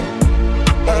 yeah,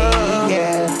 yeah,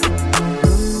 yeah.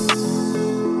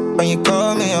 When you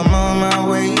call me, I'm on my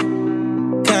way.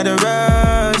 Gotta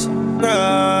rush,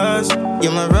 rush.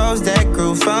 You're my rose that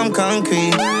grew from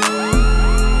concrete.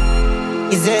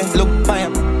 Is it look by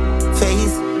your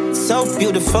face? So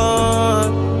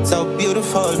beautiful, so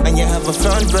beautiful. And you have a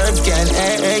front words can't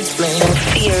explain.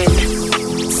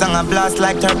 Song a blast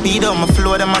like torpedo. My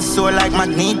flow to my soul like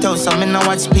magneto. So me no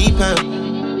watch people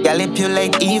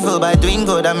manipulate evil by doing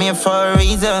good. I'm here for a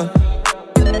reason.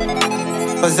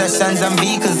 Possessions and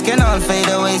vehicles can all fade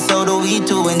away, so do we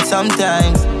too. And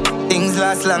sometimes things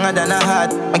last longer than a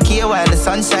heart. I care while the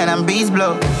sunshine and breeze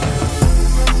blow.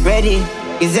 Ready?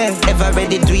 Is it ever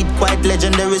ready to eat? Quite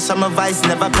legendary, summer vice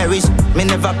never perish. Me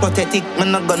never pathetic, me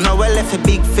not gonna nowhere left a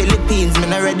big Philippines. Me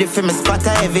not ready for me spot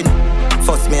of heaven.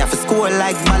 First me have to score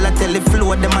like Balotelli,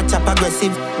 flow them a chop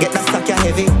aggressive. Get that stack ya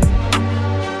heavy.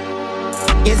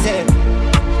 Is it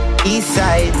east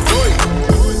side?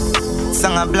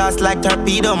 Song a blast like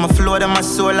torpedo. My flow them a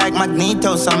soul like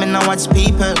magneto. So me not watch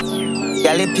people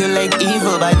manipulate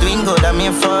evil by doing good. I'm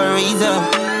here for a reason.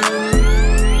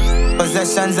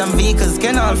 Possessions and vehicles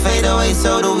can all fade away,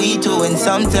 so do we too. And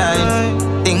sometimes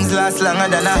things last longer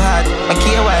than a heart. I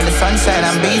care while the sunshine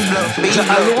and breeze blow.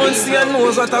 Alone see and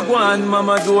knows what I want.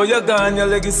 Mama do you gone, your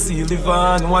legacy live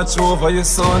on. Watch over your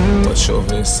son. Watch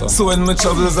over your son. So when my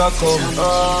troubles are come,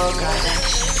 oh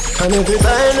God. And every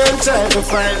time them try to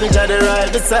fight me, try to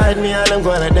ride beside me, and I'm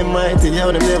going at them mighty.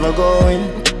 Yo, them never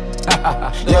going.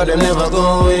 Yo, them never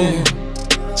going.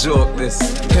 Joke this.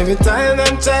 Every time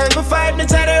them try to fight me,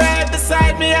 try to ride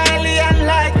beside me, highly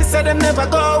unlikely, so them never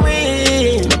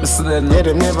going. Yeah,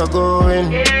 them never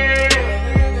going.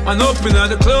 I'm up in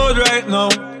the cloud right now.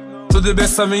 To the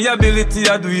best of my ability,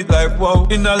 I do it like wow.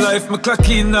 In a life, me clock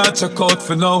in, not check out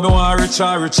for now. No one richer,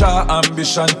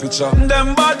 ambition picture.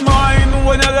 Them bad mind,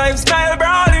 when your lifestyle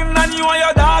brawling, and you and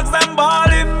your dogs, them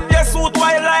balling. Yes, suit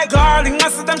white like darling. I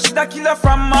see them shit a killer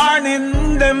from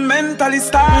morning. Them mentally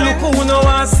starting. Look who no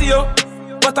one see you.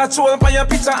 What I troll for your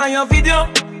picture and your video.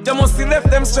 You must have left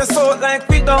them stressed out like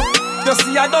widow. You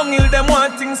see a downhill, them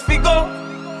want things figure.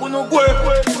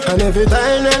 And every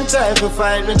time them try to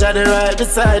fight me, try to ride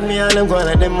beside me, and I'm going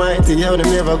at them mighty. Yo, them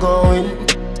never going.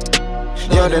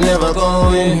 Yo, them never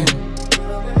going.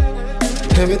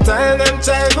 Every time them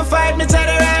try to fight me, try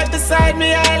to ride beside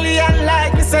me, highly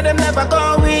unlikely, so them never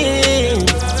going.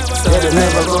 Yeah, them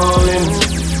never going.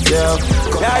 Yeah,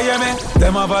 hear me?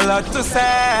 Them have a lot to say,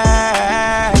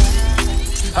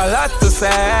 a lot to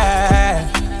say,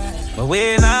 but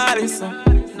we not listen.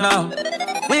 No,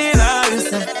 we not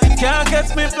listen. Can't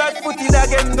catch me flat-footed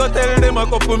again. Go tell them a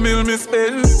couple mil me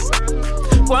spend.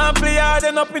 Go and play hard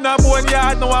and up in a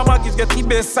boneyard. Now I'm a get the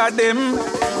best of them.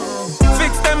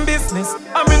 Fix them business.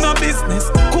 I'm in a business.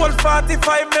 Cold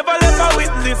 45, never left a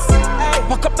witness.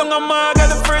 Walk up down a mag at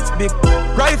the first big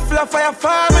rifle a fire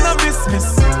farm in a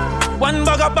business. One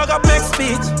bag of make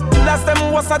speech. Last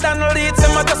them was a than lead,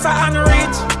 them a just a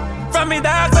unreach. From me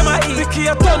dogs, them a eat. The key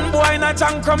a ton boy in a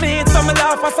junk from me. Some me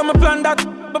laugh and some me plan that.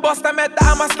 Me bust them head,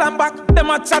 I'm a slam back. Them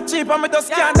a chat cheap and me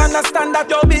just can't understand that.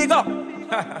 Yo, big up.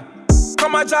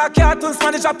 Come a jaw cartoons,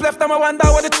 manage up left, and I wonder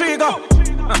where the tree go.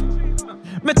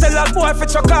 Me tell a boy if you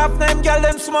chuck off, them girl,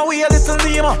 them small way a little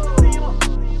lima.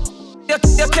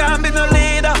 You can't be no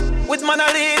leader, with man a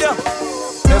leader.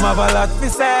 Them have a lot to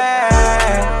say,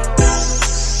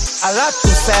 a lot to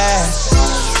say.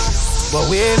 But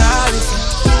we ain't all listen.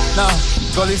 No,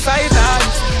 go inside now.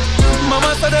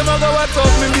 Mama said them a go watch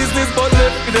out me business, but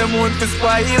left me them want to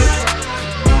spoil.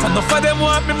 Enough of them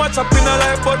want me match up in a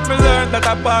life, but me learn that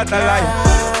a part of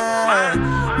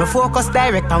life. Me focus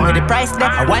direct on where the price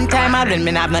there. One time I win,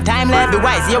 me have no time left. Be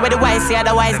wise, hear where the wise say,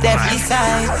 otherwise deaf. East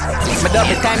side. Me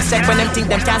double time check when them think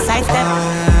them can't sidestep.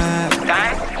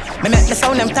 Me make me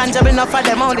sound them tangible enough for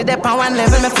them only dep on one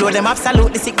level. Me flow them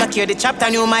absolutely sick, but cure the chapter.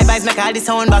 New my vibes make all the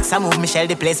sound box. I move me shell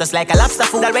the place just like a lobster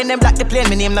food. When them block the plane,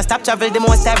 me name no stop travel. The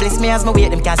most established me as me wait,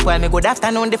 them can't spoil me good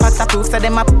afternoon. The facts are proof, so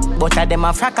them up, but them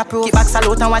a frack proof. Keep back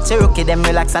salute and watch a rookie, them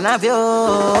relax and have you.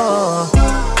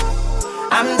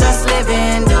 I'm just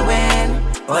living, doing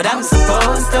what I'm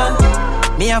supposed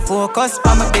to. Me a focus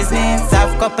on my business.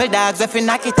 Have couple dogs if you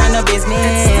knock it on no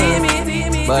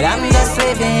business. But I'm just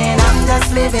living, I'm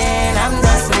just living, I'm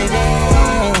just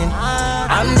living.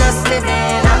 I'm just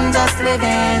living, I'm just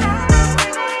living.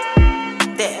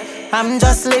 I'm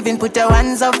just living, put your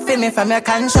hands up for me from your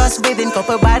conscious within.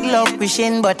 Couple bad luck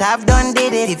wishing, but I've done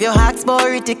did it. If your heart's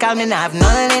theoretical, me nah have no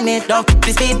limit. Don't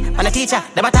the speed, man a teacher.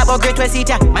 Them a talk about great way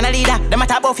teacher, man a leader. Them a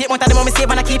talk about fate, want them on me save,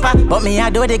 man a keeper. But me a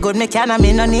do the good, me can, and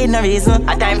me no need no reason.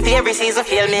 A time for every season,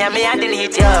 feel me and me a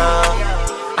delete you.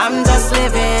 I'm just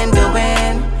living,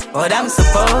 doing what I'm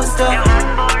supposed to.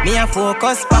 Me a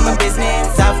focus on my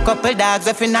business. Have couple dogs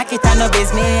if you knock it on no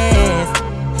business.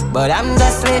 But I'm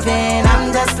just living,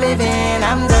 I'm just living,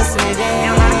 I'm just living.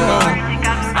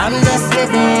 I'm just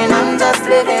living, I'm just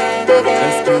living.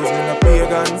 Excuse me, no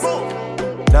pagans.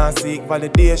 Now seek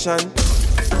validation,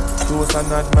 toast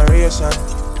and admiration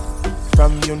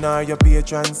from you nor your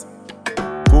patrons.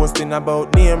 Boasting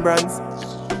about name brands,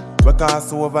 we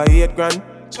cost over 8 grand.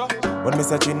 When me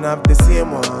searching up the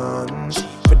same one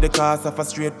for the cost of a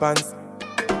straight pants.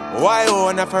 Why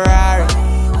own a Ferrari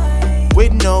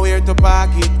with nowhere to park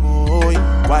it? Boy,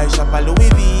 why shop a Louis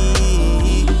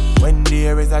V when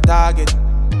there is a target?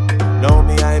 Now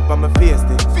me hype on my face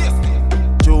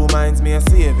it. True minds me a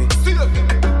save it.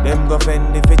 Them go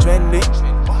fend if it trendy.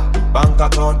 Bank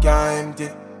account can't empty.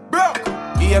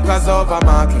 Acres over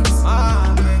markets.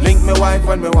 Link me wife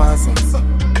when me want sex.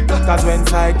 Cause when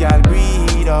side girl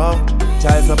breed up,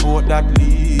 child support that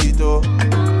lead to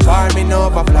farming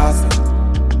over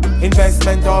plastic,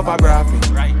 investment over profit.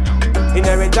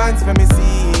 Inheritance for me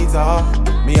seeds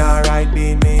me alright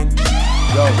being mean.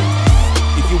 Yo,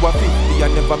 if you are 50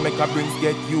 and never make a brings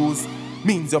get used,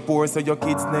 means you're poor so your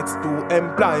kids next to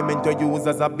employment you use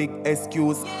as a big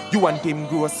excuse. You want him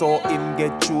grow so him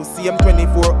get through. See him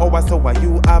 24 hours so why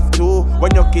you have to.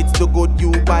 When your kids do good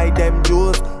you buy them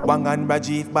jewels. Wang and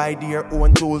Rajiv buy their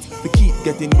own tools. We keep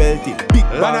getting belted. Big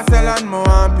when I sell on my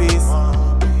one piece,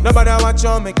 nobody watch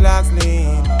on me clocks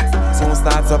lean. Soon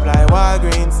start supply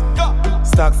Walgreens.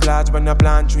 Stocks large when I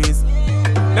plant trees.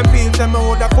 Them fields them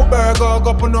out of a burger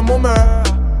go put no mummer.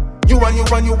 You and you,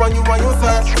 sir.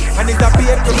 And it's a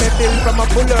paid to me bill from a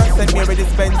puller. Send me a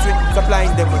dispensary,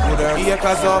 supplying them with good earth.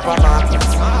 Acres over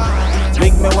markets.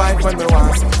 Link me wife when me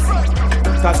want sex.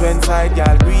 Cause when side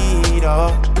girl breed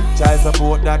up, child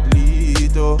support that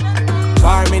lead to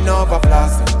farming over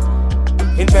plastic,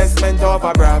 investment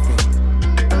over profit.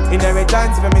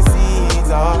 Inheritance for me seeds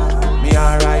me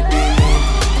alright baby.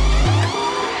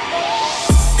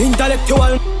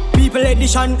 Intellectual people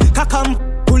edition, kakam,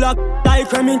 pull up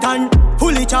like Remington.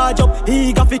 Fully charge up,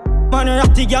 he got fit, man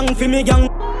ratty gang for me gang.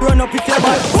 Run up with your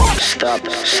ball. Stop.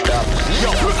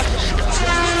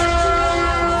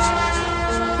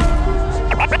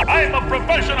 I'm a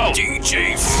professional.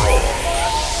 DJ Frog.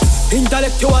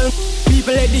 Intellectual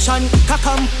people edition,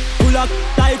 kakam, pull up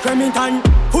like Remington.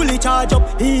 Fully charge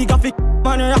up, he got fit,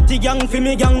 man ratty gang for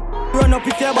me gang. Run up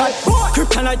with your ball.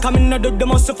 Kryptonite coming out of the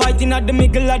muscle fighting at the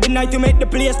middle of the night to make the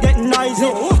place get noisy.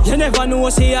 You never know,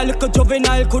 say a little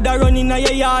juvenile coulda run in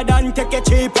your yard and take a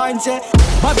cheap and say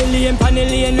Babylon,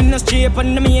 Panellian in the street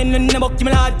and the main in the buck,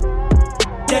 my lad.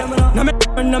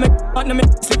 No me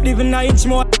sleep living a inch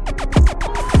more.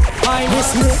 I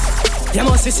miss me, you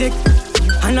must be sick.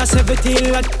 And I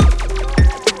 17 like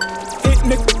fit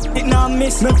me, it now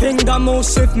miss me finger move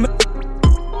swift me.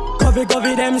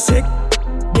 Cover them sick,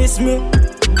 this me.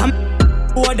 I'm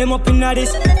pour them up in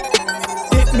this.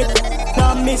 Fit me,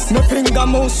 now miss me finger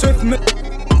move swift me.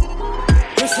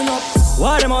 Listen up,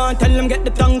 what them on? Tell them get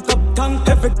the tongue up,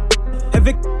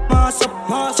 heavy mass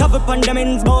up, shove up on them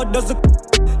ends board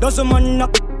doesn't man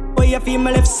up. Where you feel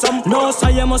me left some? No, so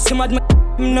you must see mad me.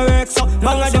 No work so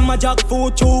bang of them a jack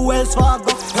food through Wells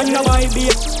Fargo. And now I be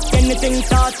anything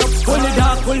start up. Fully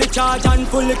dark, fully charge and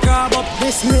fully crab up.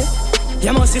 This me,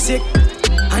 you must be sick.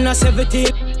 And I 17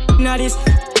 now this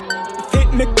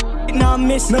fit me, now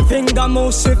miss me finger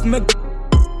move swift me.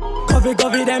 Cover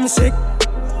them sick.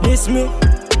 This me,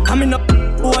 I'm in up,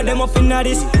 pour them up in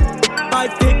this. I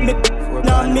fit me,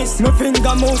 now miss me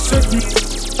finger move swift me.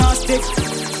 Now stick.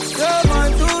 Come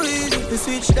on, too easy to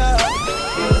switch that.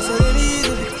 So they need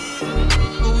it.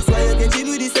 Who's why you get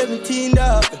with the 17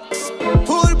 dog?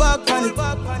 Pull back on it.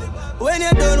 When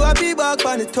you're done, what be back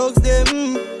on the thugs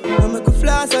them. I make a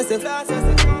flash, I say.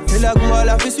 Tell a girl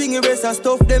if you swing your wrist and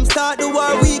stuff them. Start the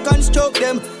war, we construct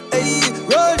them. Hey,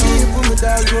 roll deep, put me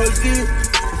down, roll deep.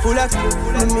 Full of,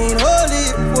 I mean holy.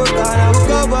 Work on a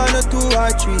cover, no 2 or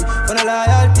 3. When a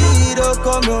loyalty don't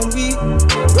come on we.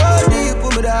 Roll deep,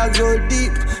 put me down, roll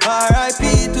deep.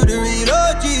 R.I.P. to the real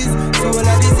OGs. So all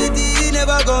of the city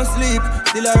never gon' sleep.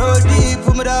 Still I roll deep,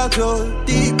 put me down, roll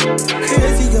deep.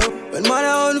 Crazy yo, when man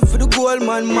I on for the gold,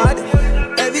 man mad.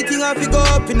 Everything I pick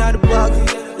up in the bag.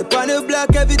 The pan of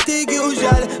black, everything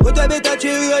usual. But I better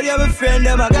chill, you have a friend,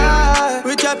 them a guy.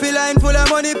 We chop a line full of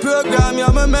money program. You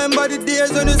remember the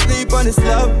days when you sleep on the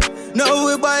slab. Now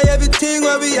we buy everything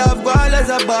where we have ballers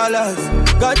or ballers.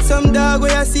 Got some dog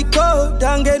where I sick out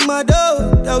and get my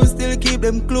dough. I will still keep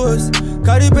them close.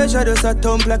 Cause the pressure does a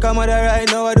thump like a mother right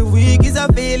now. Of the week is I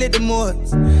feel it the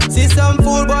most. See some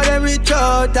fool but them reach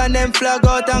out and them flag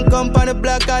out and come on the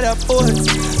block of the force.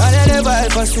 And they never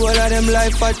help a soul of them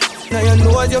life but now you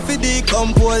know you fi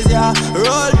decompose, yeah.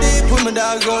 Roll deep, put my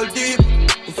dogs roll deep.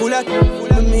 Full of, I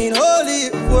mean holy.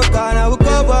 Work on and we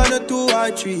cover no 2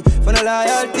 or 3. For the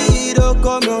loyalty don't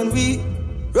come on we.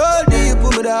 Roll deep,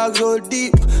 put my dogs roll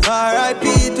deep. R.I.P.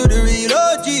 to the real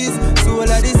OGs. So all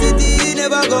of the city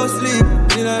never gon' sleep.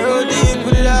 You know roll deep,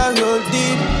 put the dogs roll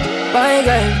deep. My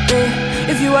girl,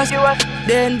 if you ask,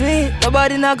 then do it.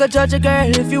 Nobody not go judge a girl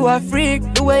if you a freak.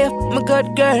 The way you my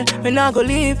good girl, me not go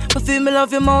leave. But feel me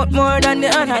love your mouth more than the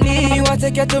honey. You want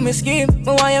take you to me scheme, me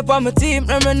want you on my team.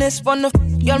 Reminisce on the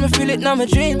girl, me feel it now my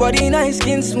dream. Body nice,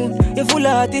 skin smooth, you full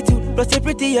of attitude. Plus you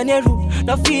pretty and you rude.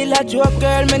 Now feel like joke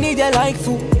girl, me need you like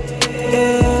food.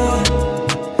 Yeah.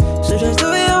 So just do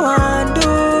what you want do.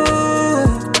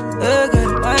 Yeah,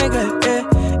 girl, my girl, yeah,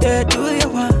 yeah, do what you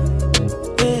want.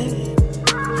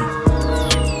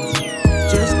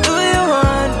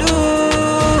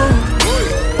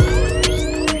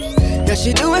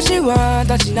 She do what she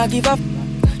want and she not give up.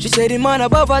 She said the man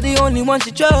above her the only one she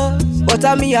trust. But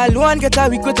I me alone get her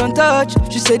regret on touch.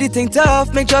 She said the thing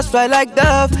tough, make just fly like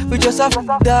dove. We just have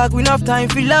dog, we enough time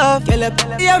for love. Girl,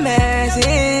 you're amazing.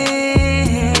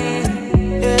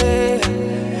 Yeah,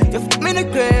 you f me the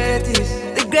greatest,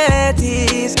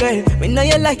 girl. Me know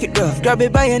you like it rough, grab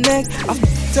it by your neck.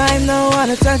 Time now,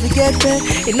 and time to get back.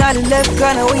 In the left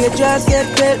corner where you just get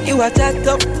back. You are tacked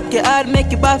up, get hard, make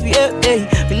you buff, yeah, hey.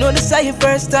 We know this is your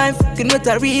first time, fucking with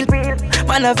a real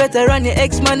man, a veteran, your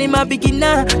ex-man, him a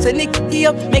beginner. So nick you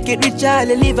up, make it rich, I'll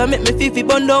leave. I make me fifi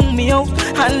bun down me out,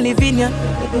 and live in ya.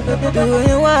 Do what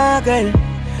you want, girl,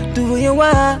 do what you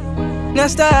want. Now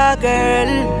start,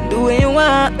 girl, do what you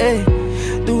want, hey.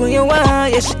 Do what you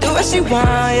want, yeah, she do what she want,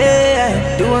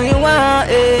 yeah. Do what you want,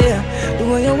 yeah. Do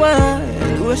what you want.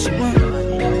 Do what she want. Do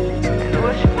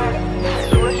what she want.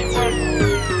 Do what she want.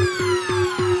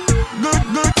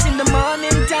 Good in the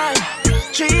morning time.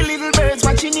 3 little birds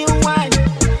watching you whine.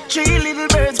 3 little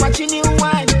birds watching you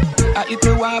whine. I eat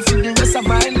the wife for the rest of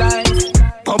my life.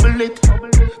 Bubble it,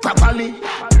 properly.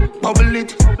 Bubble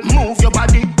it, move your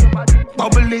body.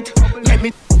 Bubble it, let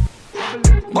me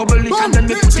bubble it and then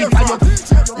we put it on your.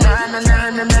 Na na na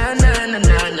na na na na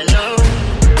na na.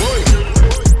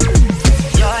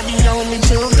 You're the only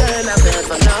true girl I've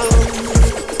ever known.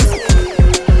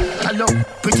 Hello,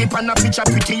 pretty pan a picture,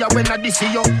 prettier when I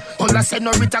see you. All I say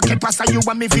no Rita que pasa you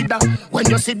and me vida. When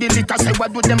you see the liquor, say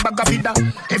what do them bag of vida.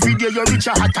 Every day you're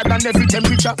richer, hotter than every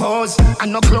temperature. Pause,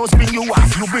 and no clothes bring you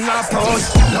off, you bring her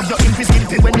pause. Love your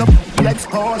impulsive when you legs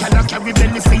pause. And I carry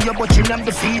belly for you, but you name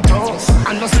the fetus.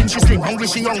 And no sling, she sling, hungry,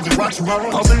 she hungry, watch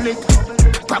roll. Bubble it,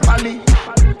 properly.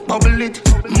 Bubble it,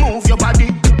 move your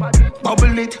body.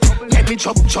 Bubble it, let me me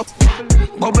chop chop.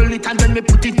 Bubble it and then me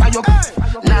put it by your.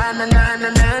 Na na na na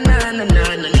na na na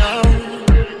na na.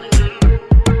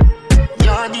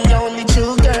 You're the only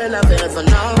true girl I've ever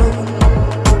known.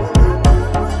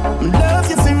 Love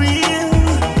you for real,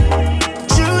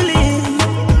 truly.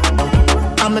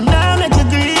 I'm a now let you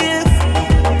grieve.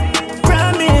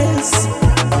 Promise,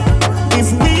 if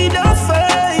we don't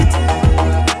fight,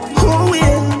 who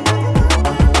will?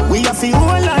 We have to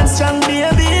hold on strong,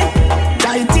 baby.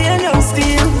 Titanium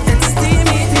steel. It's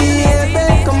steamy, baby.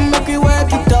 Come make we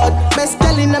work it out. Best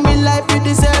girl in my life, you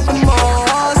deserve the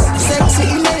most. Sexy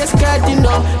in your skirt, you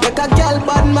know. Like a girl,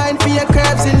 bad mind for your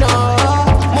curves, you know.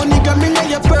 Money coming in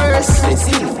your purse.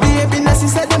 Baby, now she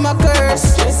said them a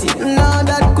curse. No,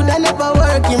 that could never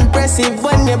work. Impressive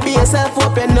when you be yourself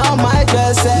up, you know my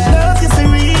girl said. Love you for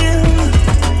real,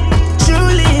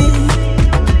 truly.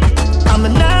 I'm a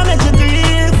now let you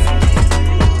grieve.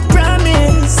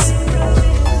 Promise,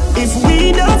 if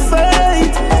we don't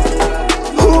fight,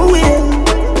 who will?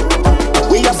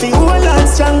 We have to hold on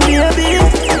strong, baby.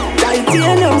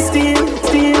 Titanium steel,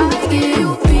 steel. I give you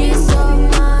peace of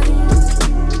mind.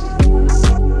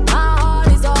 My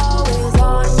heart is always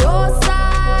on your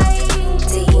side.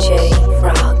 DJ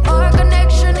Frog. Our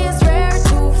connection is rare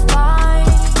to find.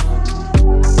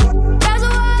 That's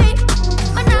why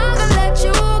I'm not gonna let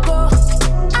you go.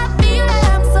 I feel like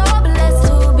I'm so blessed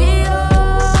to be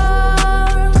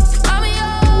yours. I'm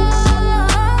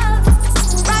yours.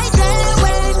 Right there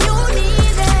when you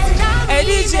need it. Hey,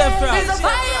 DJ Frog. There's a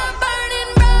fire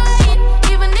burning bright,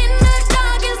 even in the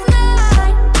darkest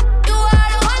night. You are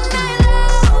the one I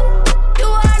love. You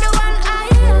are the one I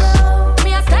love. Me,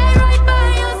 I stay right by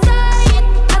your side.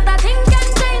 Nothing can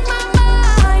change my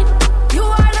mind. You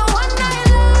are the one I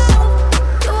love.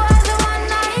 You are the one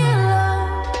I love.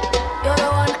 You're the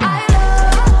one I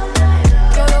love.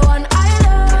 You're the one I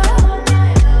love.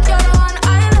 You're the one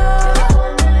I love.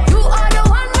 You are the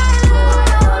one I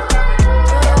love.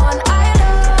 You're the one I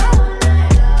love.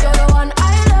 You're the one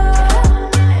I love.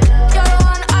 You're the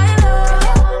one I love.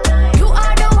 You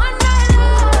are the one I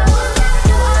love.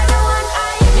 You are the one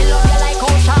I love. Me love you like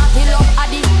how Shawty love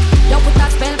Addy. You put a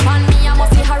spell on me, I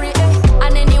must be hurry.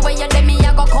 And anyway you let me,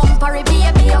 I go come parry.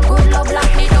 Baby, your good love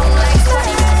lock me down like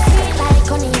study. Sweet like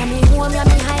honey, and me home, and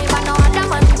me high. But no other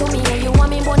man to me, you want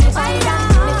me bonny fighter.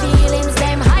 Me feelings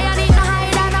them high, and it no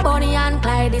higher than a Bonnie and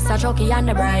Clyde. It's a Chucky and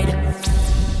the bride.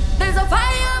 There's a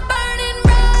fire burning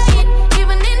bright,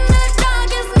 even in the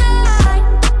darkest night.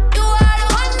 You are the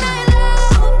one I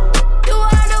love. You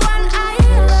are the one I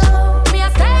love. Me, I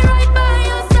stay right by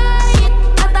your side.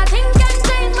 Nothing can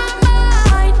change my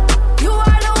mind. You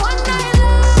are the one I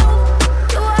love.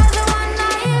 You are the one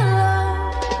I love.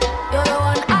 You're the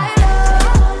one I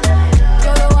love.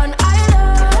 You're the one I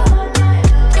love.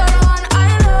 You're the one I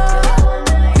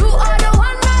love. You are the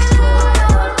one I love.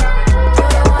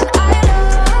 You're the one I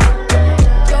love.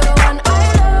 You're the one I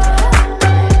love.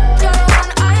 You're the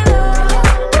one I love.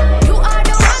 You are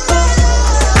the one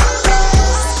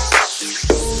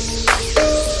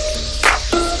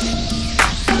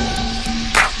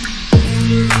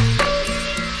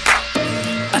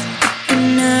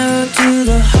An arrow to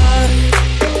the heart.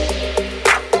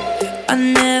 I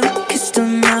never kissed a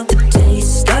mouth that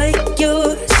tastes like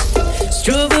yours.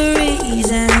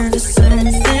 Strawberries and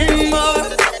something more.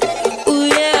 Ooh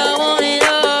yeah, I want it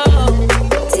all.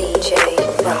 DJ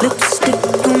Frog. Lipstick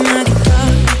on my guitar.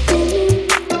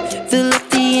 Fill up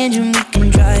the engine, we can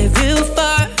drive real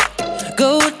far. Go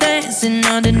dancing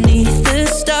underneath the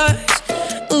stars.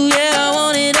 Ooh yeah, I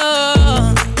want it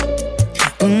all.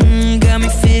 Got me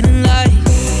feeling like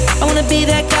I wanna be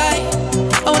that guy.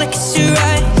 I wanna kiss your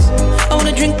eyes. I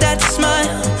wanna drink that smile.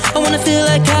 I wanna feel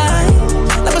like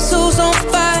my soul's on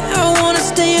fire. I wanna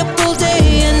stay up all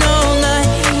day and all night.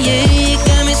 Yeah, you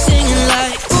got me singing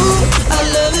like, ooh, I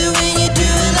love it when you do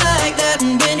it like that.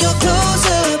 And when you're close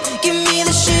up, give me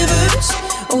the shivers.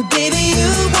 Oh baby, you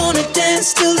wanna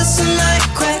dance till the sunlight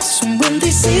cracks. And when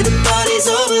they say the party's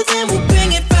over, then we'll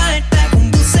bring it right back.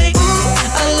 And we'll say, ooh,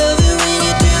 I love it when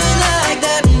you do it like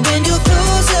that. And when you're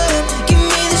close up, give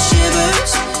me the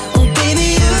shivers. Oh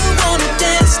baby, you wanna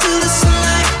dance till the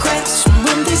sunlight cracks. And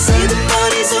when they say the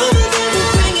party's over, then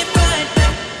we'll bring it right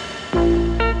back.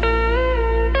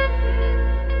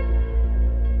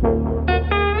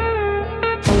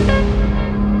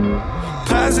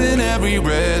 Passing every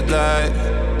red light.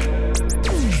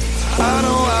 I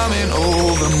know I'm in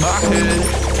over my head.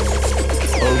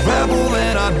 A rebel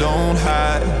and I don't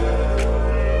hide.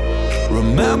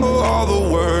 Remember all the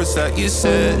words that you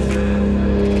said.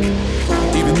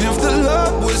 Even if the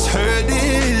love was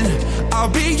hurting, I'll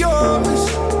be yours.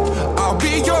 I'll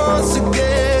be yours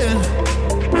again.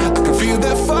 I can feel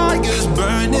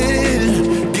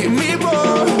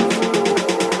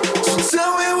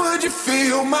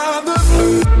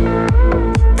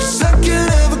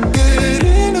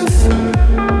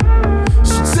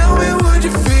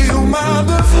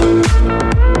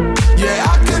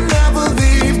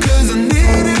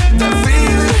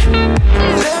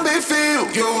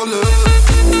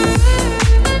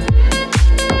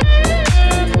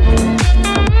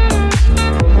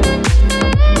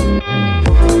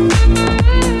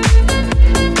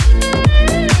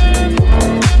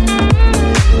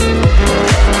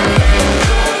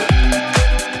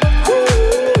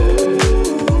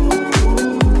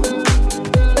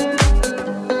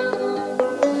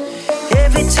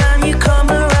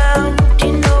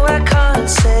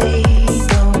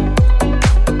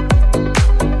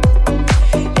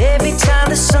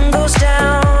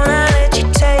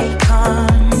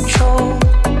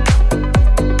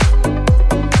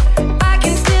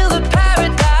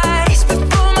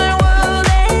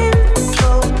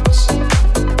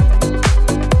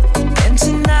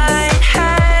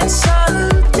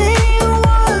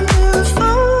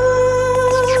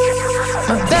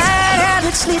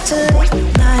back to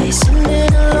late nights,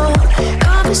 sitting alone.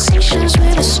 Conversations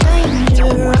with a stranger,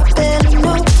 I better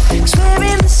know.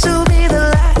 Swearing this will be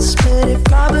the last, but it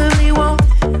probably won't.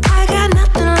 I got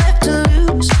nothing left to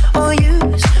lose or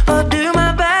use, or do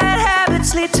my bad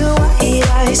habits lead to white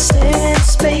eyes staring into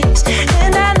space?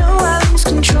 And I know I lose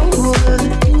control of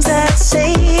the things that I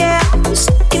say. Yeah, I was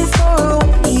looking for a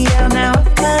way out, now I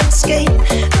can't escape.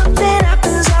 Nothing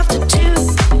happens after two.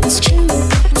 It's true,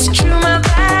 it's true. My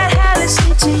bad habits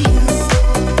lead to you.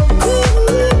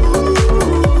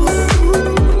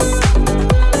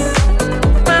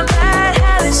 My bad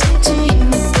habits lead to you.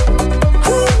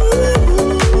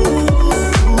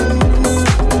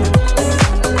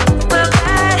 My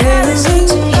bad habits lead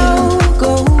to you.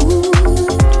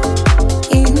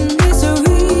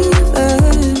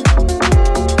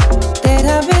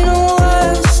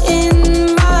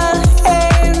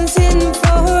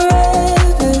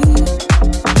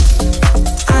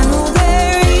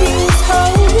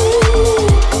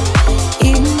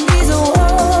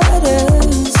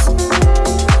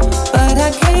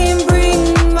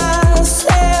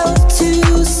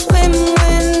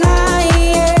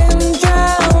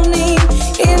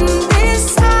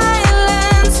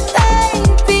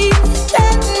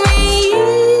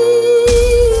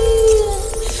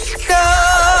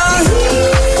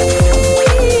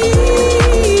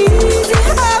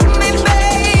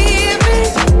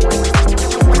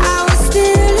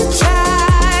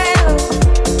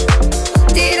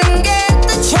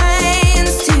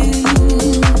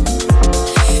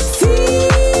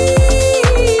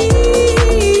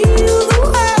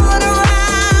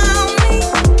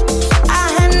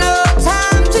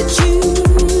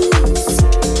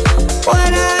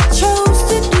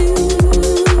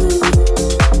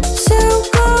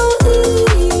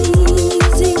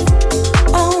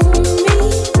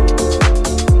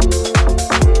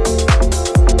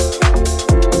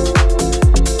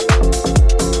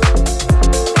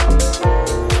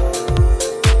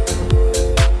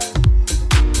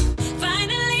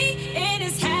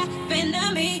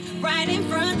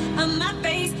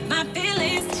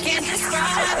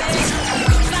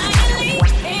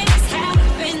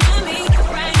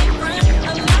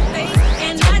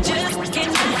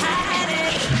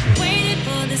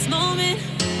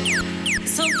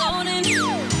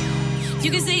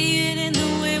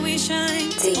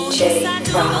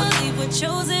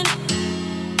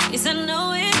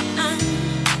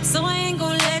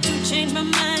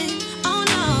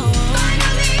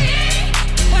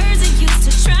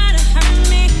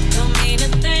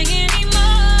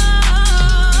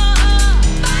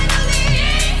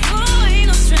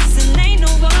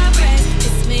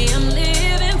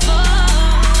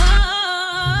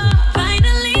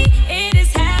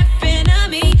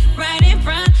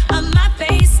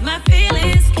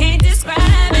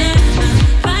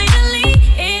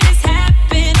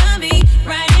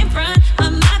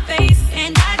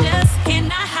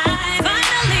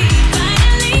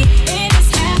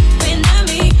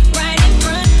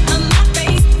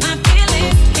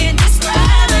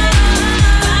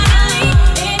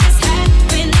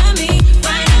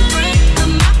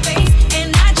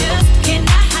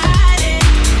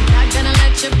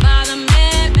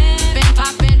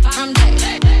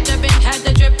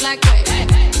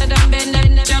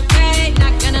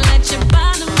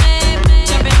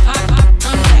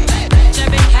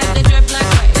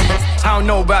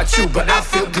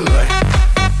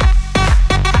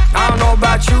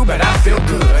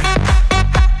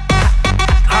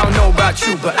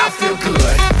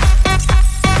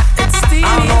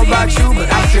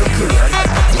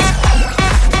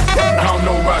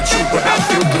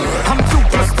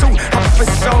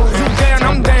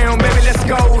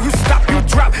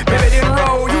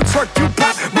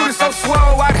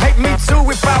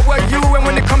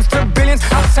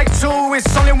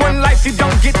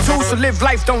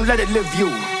 Don't let it live you.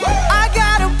 I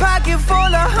got a pocket full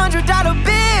of $100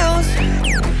 bills.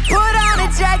 Put on a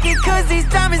jacket, cause these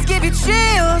diamonds give you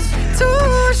chills. 2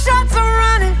 shots I'm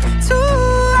running, 2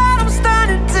 out I'm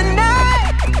stunning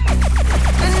tonight.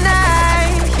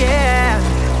 Tonight, yeah.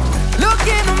 Look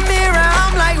in the mirror,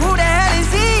 I'm like, who the hell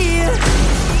is he?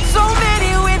 So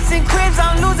many whips and cribs,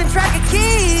 I'm losing track of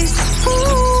keys.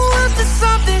 Ooh, up to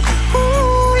something,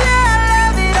 ooh, yeah, I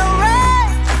love it, alright.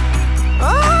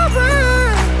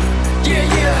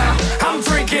 I'm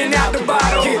drinking out the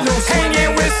bottle, get loose,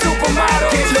 hanging with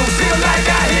supermodels, get loose, feel like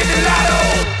I hit the lotto.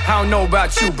 I don't know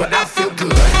about you, but I feel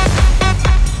good.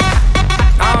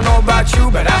 I don't know about you,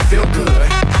 but I feel good.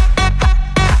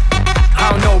 I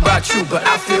don't know about you, but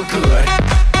I feel good.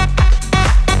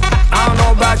 I don't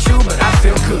know about you, but I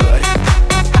feel good.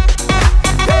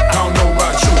 I don't know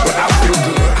about you, but I feel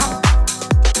good.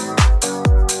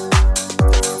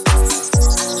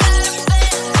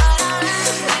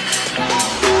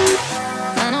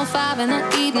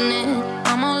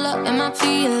 I'm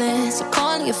feeling. So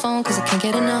call your phone, cause I can't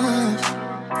get enough.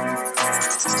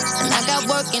 And I got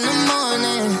work in the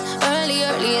morning, early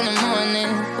in the morning.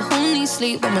 But who needs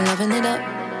sleep when we're loving it up?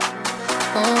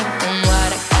 Oh, and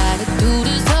what I gotta do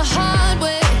this the hard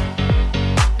way.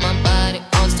 My body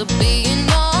wants to be in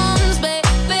arms, baby.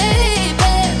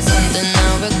 Something I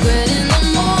regret in the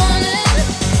morning,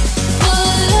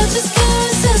 but I just can't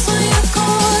resist when you're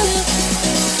calling.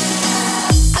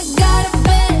 I got a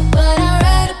bed, but I'd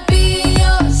rather be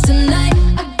yours tonight.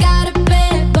 I got a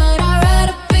bed, but I'd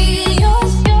rather be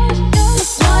yours.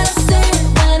 That's what I said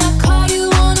when I call you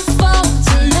on the phone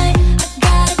tonight. I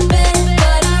got a bed,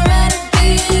 but I'd rather be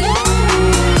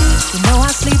yours. You know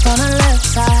I sleep on the left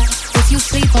side. If you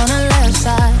sleep on the left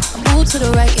side, I move to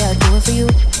the right, yeah, I do it for you.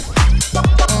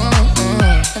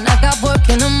 And I got work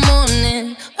in the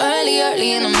morning, early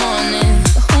in the morning.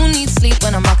 But who needs sleep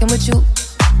when I'm rocking with you?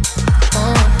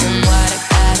 And what I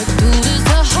gotta do this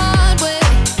the hard way.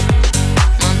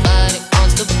 My body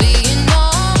wants to be in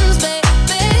arms, baby.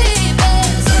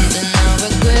 Something I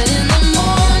regret in the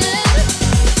morning,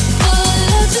 but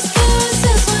I just can't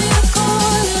resist when you're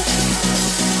calling.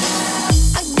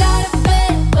 I got a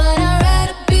bed, but I'd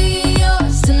rather be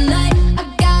yours tonight. I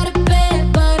got a bed,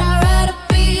 but I'd rather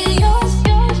be yours.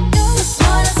 That's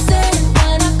what I said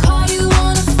when I call you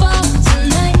on the phone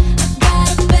tonight. I got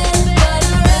a bed, but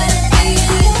I'd rather be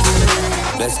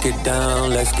yours. Let's get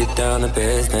down to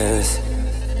business.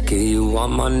 Give you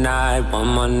one more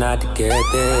night to get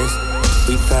this.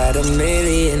 We've had a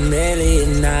million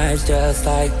nights just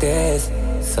like this.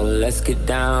 So let's get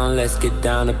down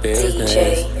to business.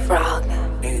 DJ Frog.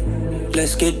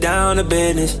 Let's get down to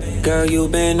business. Girl,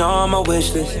 you've been on my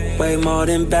wish list. Way more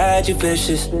than bad, you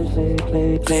vicious.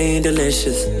 Clean,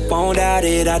 delicious. Won't doubt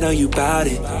it, I know you bout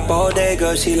it.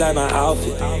 Bodega, she like my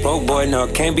outfit. Broke boy, no,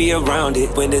 can't be around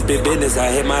it. When it's big business,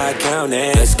 I hit my account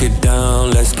and let's get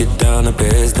down to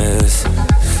business.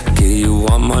 Give you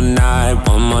one more night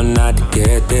to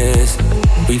get this.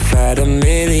 We've had a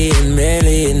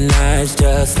million nights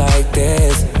just like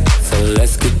this. So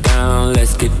let's get down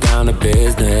to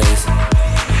business.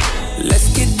 Let's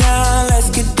get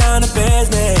down to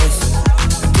business.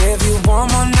 Give you one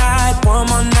more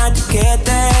night to get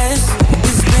this.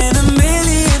 It's been a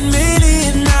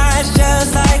million nights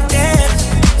just like this.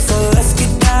 So let's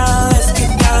get down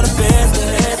to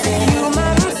business. You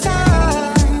my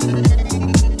sign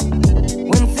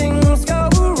when things go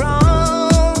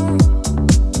wrong.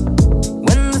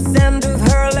 When the scent of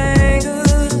her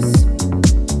lingers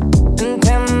and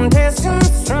temptation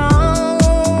strong.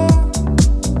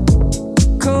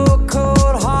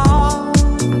 Cold heart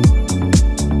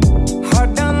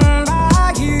done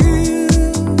by you.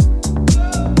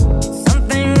 Some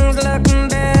things looking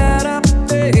better,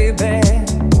 baby.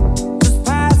 Just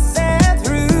pass it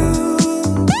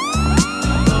through.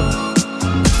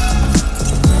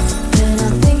 And I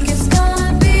think it's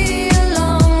gonna be a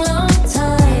long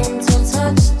time till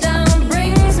touchdown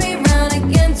brings me round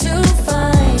again to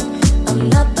find I'm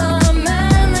not the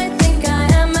man I think I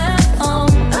am at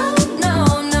home. Oh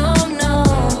no.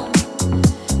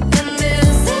 And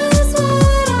this is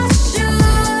what I should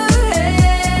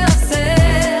have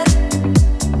said.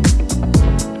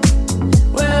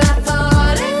 Well, I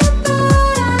thought it,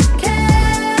 but I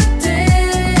kept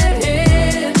it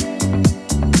hid.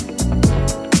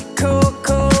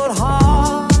 Cold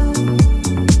heart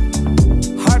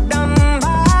done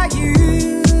by you.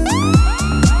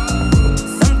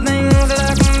 Some things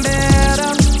looking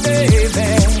better, baby.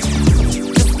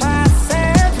 Just pass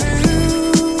it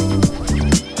through.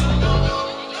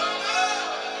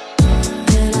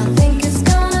 And I think it's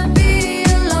gonna be a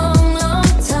long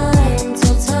time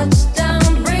till touchdown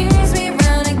brings me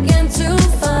round again to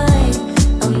find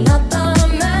I'm not the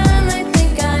man I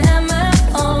think I am at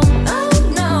home.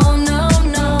 Oh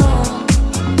no.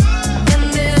 And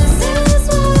this is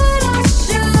what I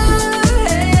should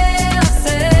have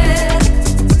said.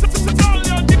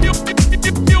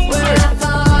 Well, I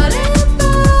thought it,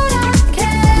 but I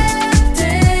kept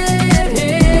it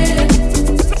hid.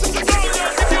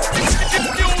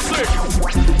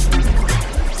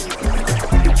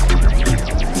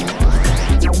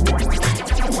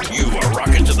 You are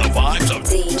rocking to the vibes of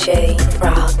DJ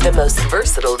Frog, the most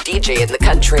versatile DJ in the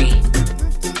country.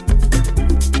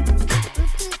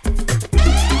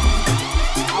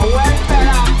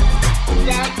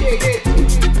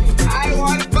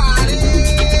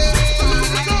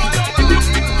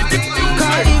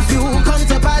 Cause if you come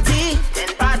to party,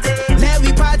 let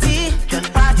we party. You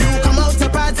come out to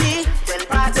party,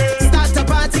 start to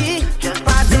party.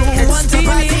 You want to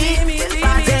party,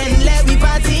 then let we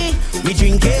party. We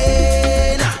drinking,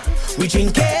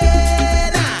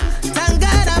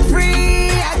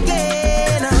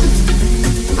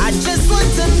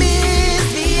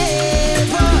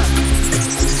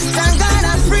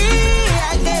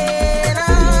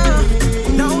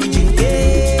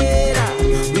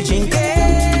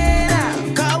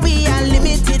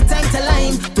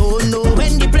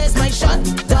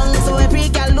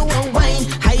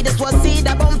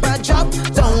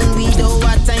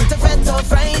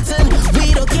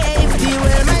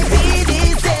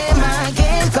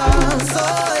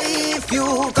 If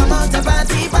you come out to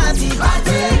party,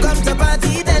 come to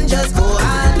party, then just go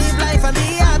and live life and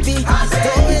be happy.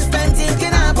 Don't waste time thinking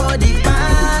about the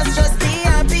past. Just be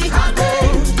happy,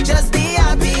 just be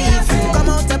happy. If you come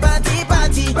out to party,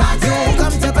 you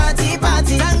come to party.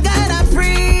 Thank God I'm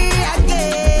free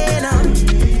again.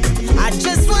 I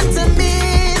just want to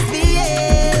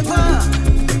misbehave.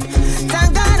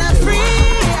 Thank God I'm free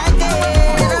again.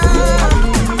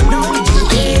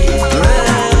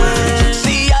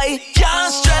 See, I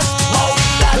can't stress about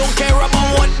that. Don't care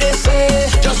about what they say.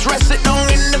 Just rest it down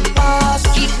in the past.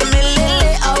 Keep the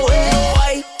milli away.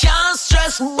 I can't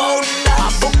stress about that.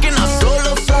 I'm booking a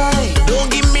solo flight. Don't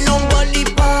give me nobody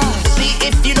pass. See,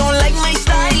 if you don't like my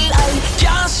style, I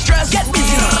can't stress. Get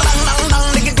busy. Dang, dang, dang,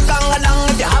 nigga, the ganga, dang.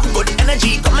 If you have good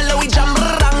energy, come and let we jam.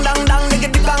 Dang, dang, dang, nigga,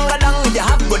 the ganga, dang. If you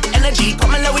have good energy,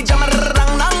 come and let we jam.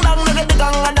 Dang, dang, dang, nigga, the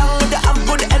ganga, dang. If you have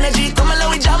good energy, come and let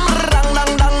we jam. Dang,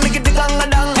 dang, dang, nigga, the ganga,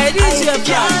 dang. I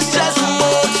can't stress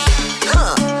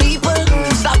about people.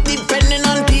 Stop depending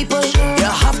on people. You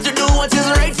have to do what is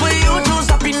right for you. Choose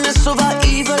happiness over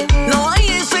evil. No, I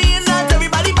ain't saying that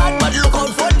everybody bad, but look out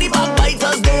for the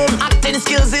backbiters. Them acting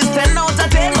skills is 10 out of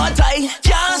 10, but I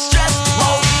can't stress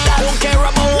about that. Don't care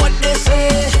about what they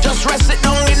say. Just rest it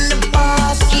down in the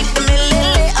past. Keep the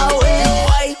milli away.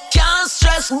 I can't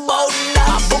stress about that.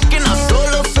 I'm booking a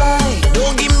solo flight.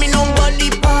 Don't give me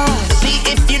nobody pass. See,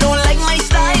 if you don't like my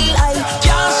style, I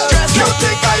can't stress. You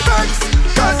think I vex,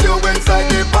 cause you inside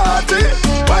the party,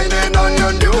 whining on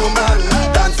your new man,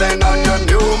 dancing on your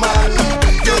new man.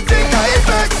 You think I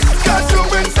vex, cause you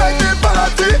inside the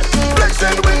party,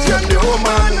 flexing with your new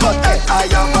man. But hey, I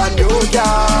am a new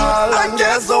girl, and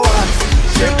guess what?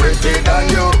 She prettier than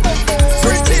you,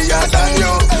 prettier than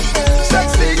you,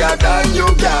 sexier than you,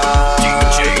 girl.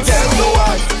 Guess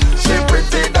what? She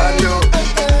prettier than you,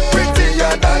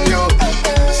 prettier than you,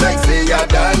 sexier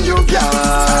than you,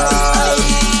 girl.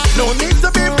 No need to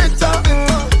be bitter,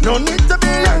 no need to be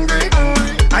angry.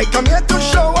 I come here to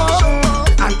show off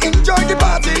and enjoy the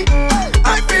party.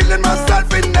 I'm feeling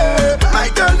myself in there. My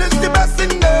girl is the best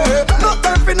in there. No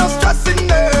time for no stress in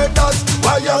there. That's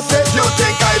why you say you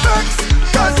think I vex,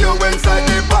 cause you inside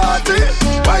the party,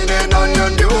 whining on your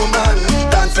new man,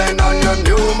 dancing on your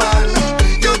new man.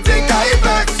 You think I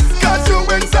vex, cause you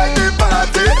inside the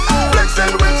party,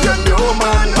 flexing with your new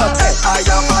man. But hey, I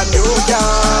am a new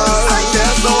girl, and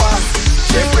guess what?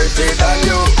 She prettier than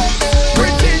you,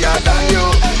 prettier than you,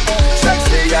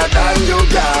 sexier than you,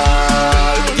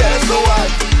 girl. Guess what?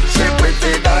 She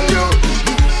prettier than you,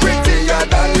 prettier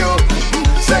than you,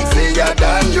 sexier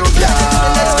than you,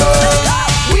 girl.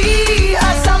 We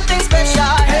are something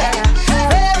special, hey,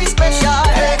 very special,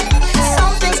 hey,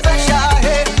 something special,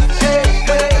 hey, hey,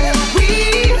 hey.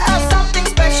 We are something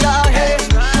special, hey,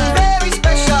 very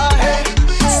special, hey,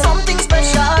 something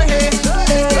special, hey,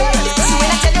 hey. See when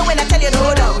I tell you,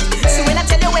 no doubt. See when I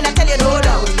tell you, no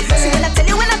doubt. See when I tell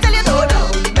you, no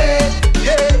doubt. Hey,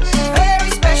 hey, very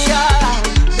special,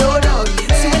 no doubt.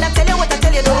 See when I tell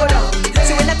you, no doubt.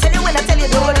 See when I tell you,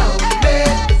 no doubt. Hey,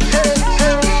 hey,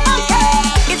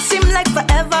 hey. It seemed like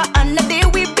forever and a day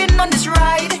we've been on this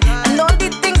ride. And all the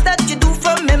things that you do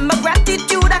for me, my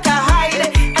gratitude I can hide.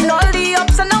 And all the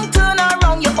ups and downs turn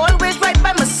around, you're always right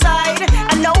by my side.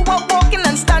 And now I'm walking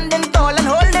and standing tall and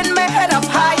holding my head up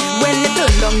high. When you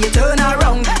turn down, you turn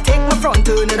around. Take my front,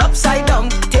 turn it upside down.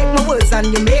 Take my words and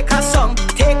you make a song.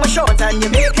 Take my short and you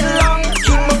make it long.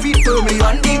 Keep my feet firmly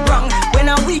on the ground. When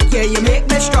I'm weak, yeah, you make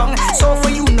me strong. So for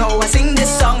you now, I sing this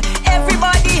song.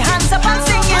 Everybody hands up and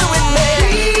sing it with me.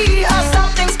 We are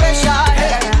something special,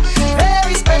 hey,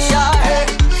 very special, hey,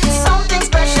 something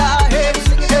special, hey,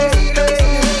 hey, hey.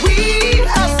 We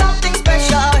are something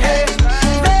special, hey,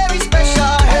 very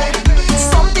special, hey,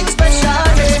 something special,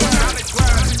 hey.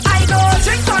 I go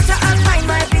drink water and mind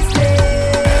my business.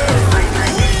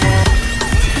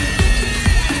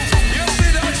 You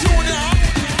see that tune now?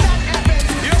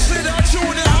 You see that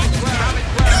tune now?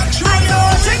 I go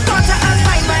drink water and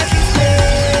mind my business.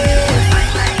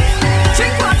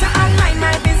 Drink water and mind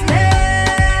my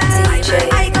business.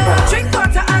 I go drink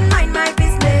water and mind my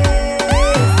business.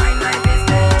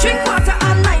 Drink water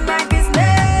and mind my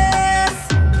business.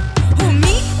 Who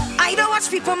me? I don't watch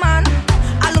people, man.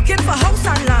 I'm looking for house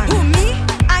and land. Who me?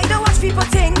 I don't watch people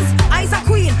things. I's a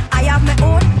queen. I have my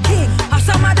own king. Or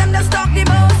some of them just talk the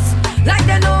most, like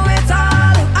they know it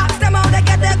all. Ask them how they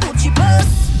get their Gucci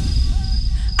purse.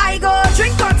 I go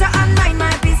drink water and mind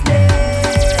my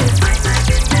business.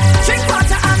 Drink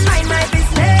water and mind my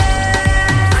business.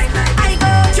 I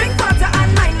go drink water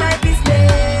and mind my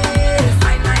business.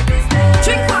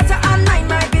 Drink water and mind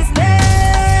my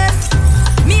business.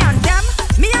 Me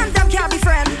and them can't be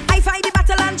friends. I fight the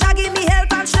battle and Jah give me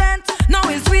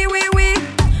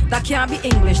can't be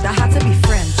English, that had to be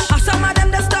French. Some of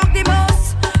them they talk the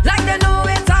most, like they know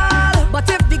it all. But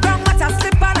if the ground water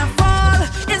slip and I fall,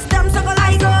 it's them so go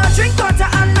like go drink water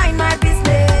and mind my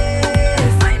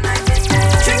business.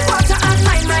 Drink water and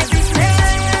mind my business.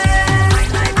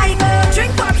 I go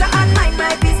drink water and mind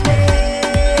my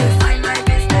business.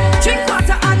 Drink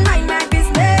water and mind my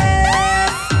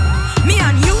business. Me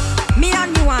and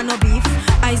you are no beef.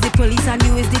 I is the police and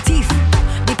you is the thief.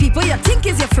 The people you think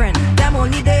is your friend, them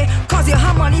only they cause you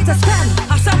have money to spend.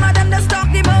 Some of them they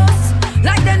talk the most,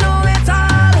 like they know it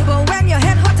all. But when your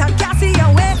head hot and can't see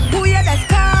your way, who you that's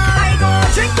call? I go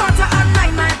drink water and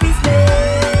mind my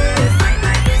business.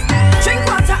 Drink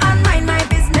water and mind my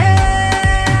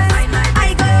business.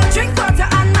 I go drink water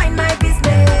and mind my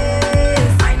business.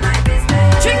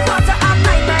 Drink water and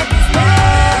mind my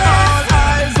business. All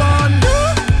eyes on you.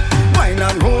 Wine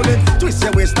and roll it, twist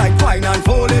your waist like twine and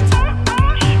fold it.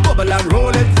 Bubble and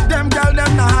roll it, them girl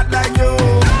them not hot like you.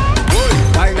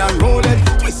 Wine and roll it,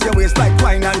 twist your waist like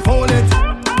twine and fold it.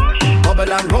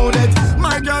 Bubble and roll it,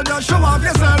 my girl just show off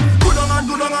yourself. Good on and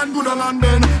good on and good on and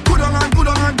bend. Good on and good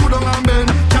on and good on and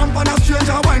bend. Jump on a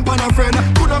stranger, wine on a friend.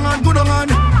 Good on and good on and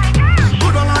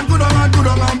good on and good on and good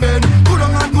on and bend. Good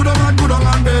on and good on and good on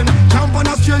and bend. Jump on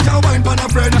a stranger, wine on a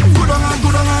friend. Good on and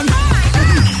good on and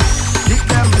kick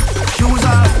them shoes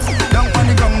off. Down on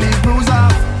the ground, these bruise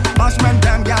off. Bashman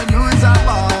them, girl, you is a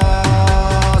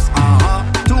boss.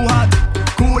 Too hot,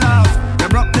 cool off. You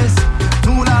broke this,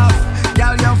 too laugh.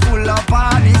 Girl, you're full of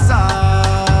party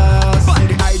sauce. On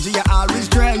the IG, you always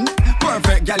trend.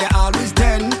 Perfect, girl, you always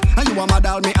 10. And you a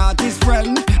model, me artist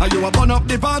friend. And you a burn up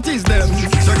the parties, them.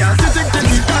 So, girl, tick, tick,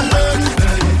 tick, and burn.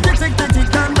 Tick, tick, tick,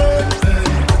 tick, and burn.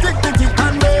 Tick, tick, tick,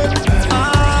 and burn.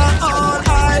 All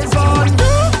eyes on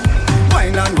you.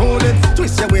 Wine and roll it.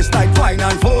 Twist your waist like twine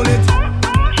and fold it.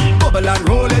 Bubble and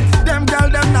roll it, them girl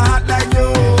them not hot like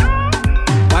you.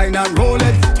 Wine and roll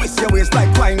it, twist your waist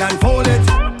like twine and fold it.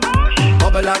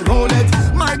 Bubble and roll it,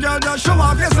 my girl just show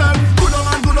off yourself. Good on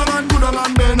and good on and good on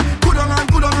and bend. Good on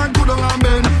and good on and good on and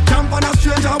bend. Jump on a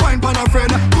stranger, wine on a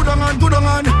friend. Good on and good on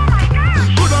and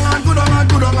good on and good on and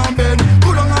good on and bend.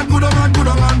 Good on and good on and good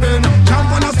on and bend.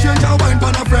 Jump on a stranger, wine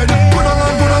on a friend. Good on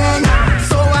and good on and.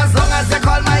 So as long as you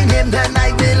call my name, then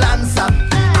I will answer.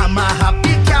 I'm a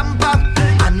happy camper.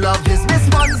 Love is my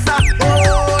sponsor.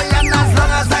 Oh, and as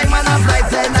long as I'm on a flight,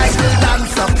 then I will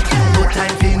dance up. No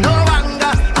time for no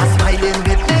anger. I'm smiling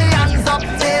with the hands up.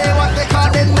 Hey, what they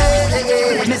calling me?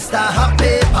 Mr.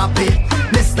 Happy Papi,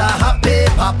 Mr. Happy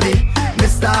Papi,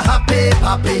 Mr. Happy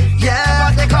Papi. Yeah,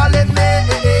 what they calling me?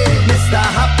 Mr.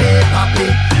 Happy Papi,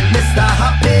 Mr.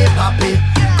 Happy Papi.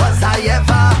 'Cause I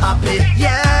ever happy.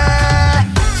 Yeah,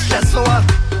 stress for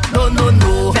no, no,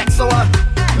 no. Vex for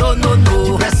no, no,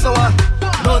 no. Depress for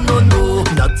no, no, no,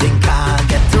 nothing can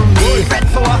get to me. Fret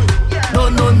for no,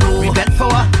 no, no. Regret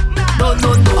for no,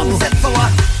 no, no. Upset for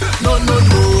no, no,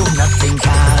 no. Nothing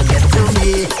can get to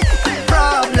me.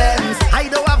 Problems, I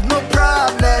don't have no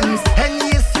problems.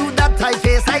 Any issue that I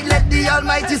face, I let the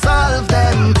Almighty solve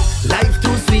them. Life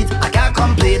too sweet, I can't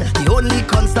complain. The only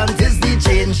constant is the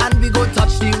change, and we go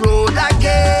touch the road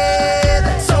again.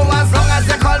 So as long as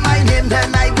you call my name,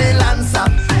 then I will answer.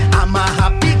 I'm a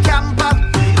happy camper.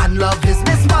 Love is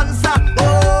my sponsor.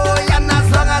 Oh, and as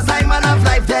long as I'm on a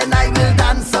life, then I will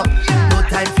dance up. No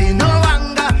time for no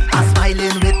anger. I'm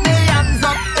smiling with my hands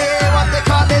up. Hey, what they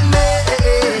calling me?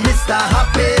 Mr.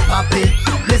 Happy Papi,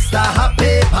 Mr.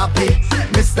 Happy Papi,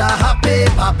 Mr. Happy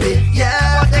Papi.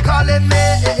 Yeah, what they calling me?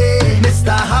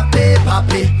 Mr. Happy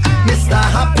Papi, Mr.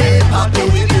 Happy Papi.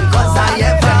 'Cause I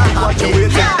ever happy.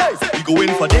 We go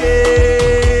in for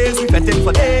days, we betting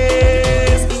for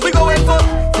days. We go in for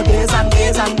days and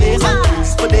days and days and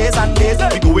days. For days and days,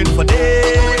 we go in for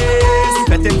days, we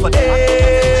betting for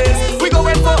days. We go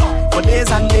in for days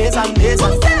and days and days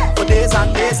and for days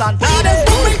and days and days. We just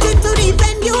moving into the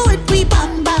venue with we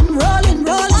bam bam rolling,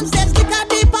 roll on steps, stick a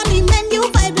dip on the menu,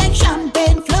 vibe like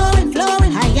champagne, flowing,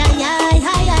 flowing. Hi, hi, hi,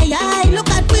 hi, hi, hi. Look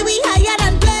at we higher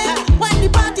than play. When the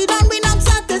party done, we not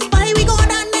satisfied. We go on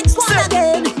the next one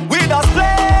again. We just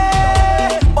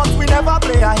play, but we never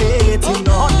play a hating.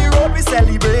 On the road we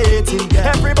celebrating,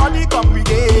 everybody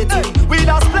congregating. We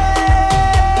just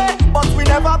play, but we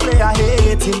never play a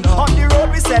hating. On the road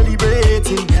we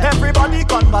celebrating, everybody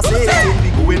conversating.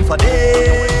 We going for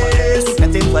days,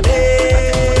 betting for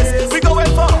days. We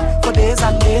going for days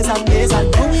and days and days and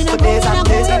for days and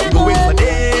days. We going for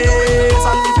days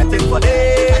and betting for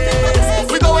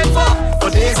days. We going for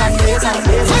days and days and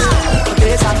days for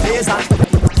days and days and.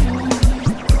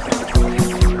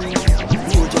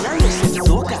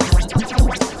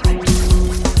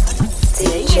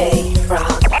 DJ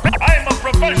Frog. I'm a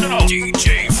professional. DJ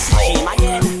Frog.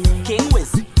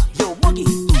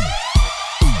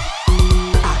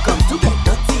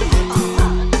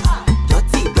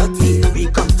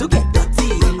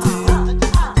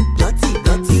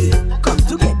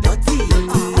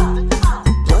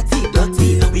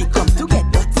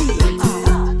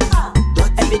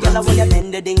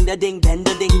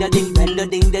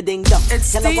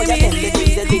 Girl, I want you bend the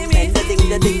ding, the ding, bend the ding,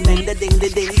 the ding, bend the ding, the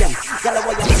ding, them. Girl, I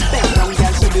want you bend down,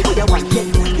 girl, she do what you want it.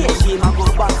 Yeah, she ma go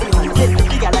back to my tip.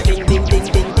 The girl a ding, ding, ding,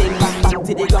 ding, ding, bang, bang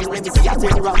to the ground. Let me see her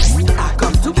turn round. I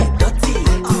come to get dirty,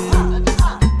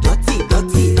 dirty,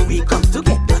 dirty. We come to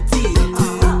get dirty,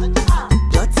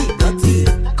 dirty, dirty.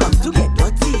 Come to get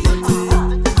dirty,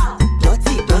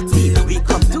 dirty, dirty. We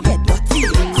come to get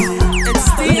dirty. It's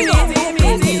steamy.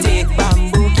 Take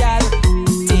bamboo, girl.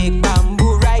 Take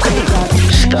bamboo, right, girl.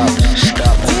 Stop.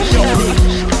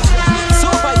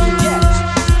 Super, you get.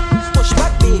 Push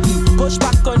back, baby. Push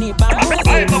back on the bamboo.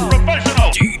 I'm a professional.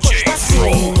 Push back,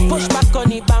 baby. Push back on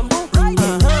the bamboo.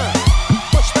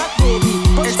 Push back, baby.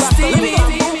 Push back on the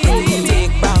bamboo.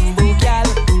 Take bamboo, girl.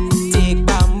 Take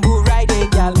bamboo, ride it,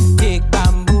 girl. Take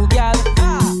bamboo, girl.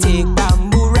 Take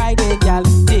bamboo, ride it, girl.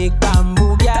 Take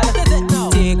bamboo, girl.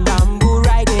 Take bamboo,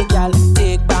 ride it, girl.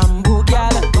 Take bamboo,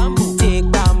 girl. Take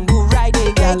bamboo, ride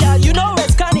it, girl. Hey, girl, you know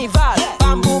it's carnival.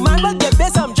 Bamboo man will give me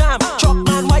some jam. Truck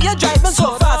man, why you driving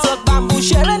so fast? Look, bamboo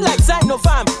sharing like side no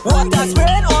farm. Water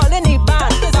spraying all in the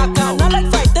band. Bacana like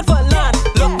fighting for land.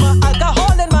 Look, my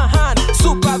alcohol in my hand.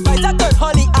 Supervisor good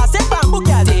honey, I say bamboo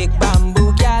girl. Take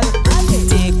bamboo girl.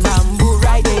 Take bamboo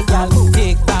ride it girl.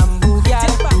 Take bamboo girl.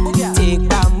 Take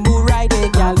bamboo ride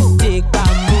it girl. Take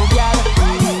bamboo girl.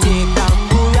 Take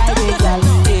bamboo ride it girl.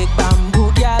 Take bamboo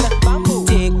girl.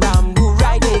 Take bamboo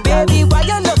ride it girl. Baby, why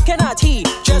you looking at he?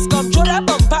 Just come throw that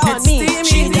bumper on me.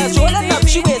 She just rolling up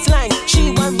she waistline.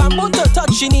 She want bamboo to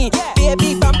touch she knee.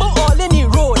 Baby, bamboo all in the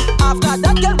road. After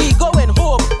that girl we going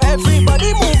home.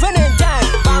 Everybody moving in time.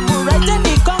 Bamboo right in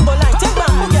the Congo line. Take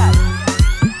bamboo girl.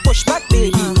 Push back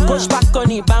baby. Push back on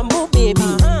the bamboo baby.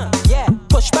 Yeah.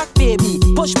 Push back baby.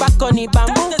 Push back on the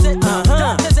bamboo.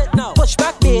 Push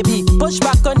back baby. Push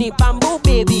back on the bamboo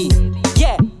baby.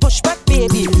 Yeah. Push back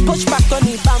baby. Push back on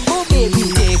the bamboo baby.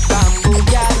 Take bamboo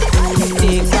girl.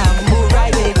 Take bamboo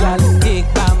ride it girl. Take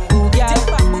bamboo girl.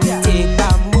 Take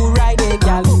bamboo ride it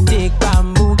girl. Take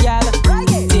bamboo girl.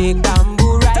 Take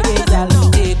bamboo ride it girl.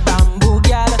 Take bamboo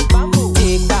girl.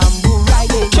 Take bamboo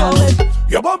ride it girl.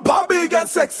 Your bumper big and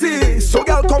sexy, so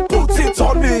girl come put it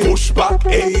on me. Push back,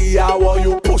 hey, I want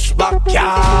you push back,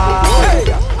 yeah.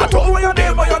 Hey, I don't want your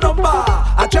name or your number,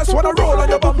 I just wanna roll on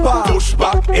your bumper. Push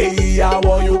back, hey, I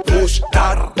want you push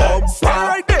that bumper. Stay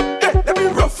right there, hey, let me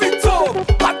rough it up.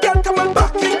 Bad girl come and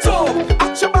back it up.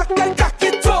 At your back and cock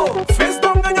it up. Face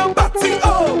down on your body,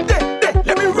 oh. Hey,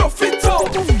 let me rough it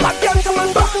up. Bad girl come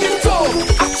and back it up.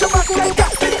 At your back and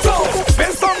cock it up.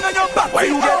 Face down on your body. Where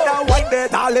you get that white there,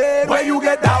 darling? Where you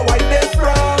get that white there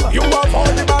from? You have all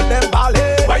the man them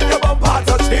ballet. When your bumper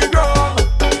touch the ground,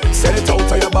 send it out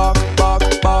of your back, back,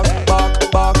 back,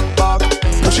 back, back, back.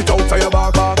 Push it out of your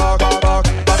back, back, back, back, back,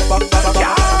 back, back, back.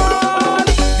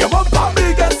 Yeah, your bumper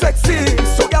big and sexy,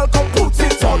 so girl come put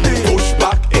it on me. Push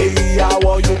back, hey, I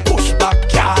want you push back,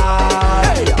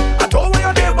 yeah. Hey, I don't want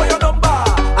your name or your number,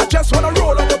 I just wanna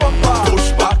roll on the bumper.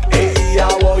 Push back, hey, I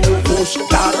want you push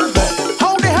that bumper.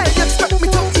 How the hell you expect me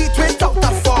to eat without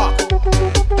a fork?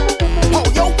 How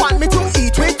you want me to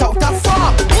eat without a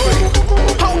fork?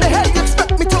 How the hell you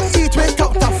expect me to eat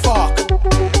without a fork?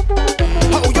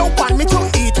 How you want me to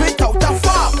eat without a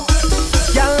fork?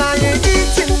 Girl, I ain't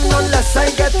eating unless I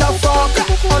get a fork.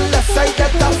 Unless I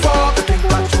get a fork. You think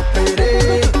I chop it,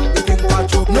 eh? You think I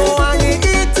chop it? No, I ain't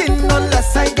eating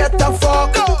unless I get a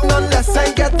fork. Unless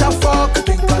I get a fork. You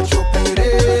think I chop it,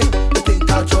 eh? You think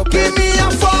I chop it? Give me a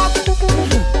fork.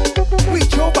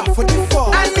 Reach over for the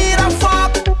fork. I need a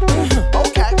fork.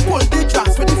 Okay, pull the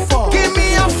dress for the fork. Give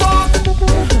me a fork.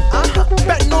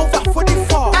 Bend over for the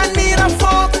fork. I need a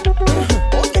fork.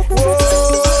 Okay.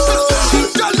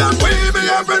 Tell them we be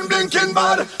having blinking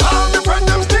bad. I'm the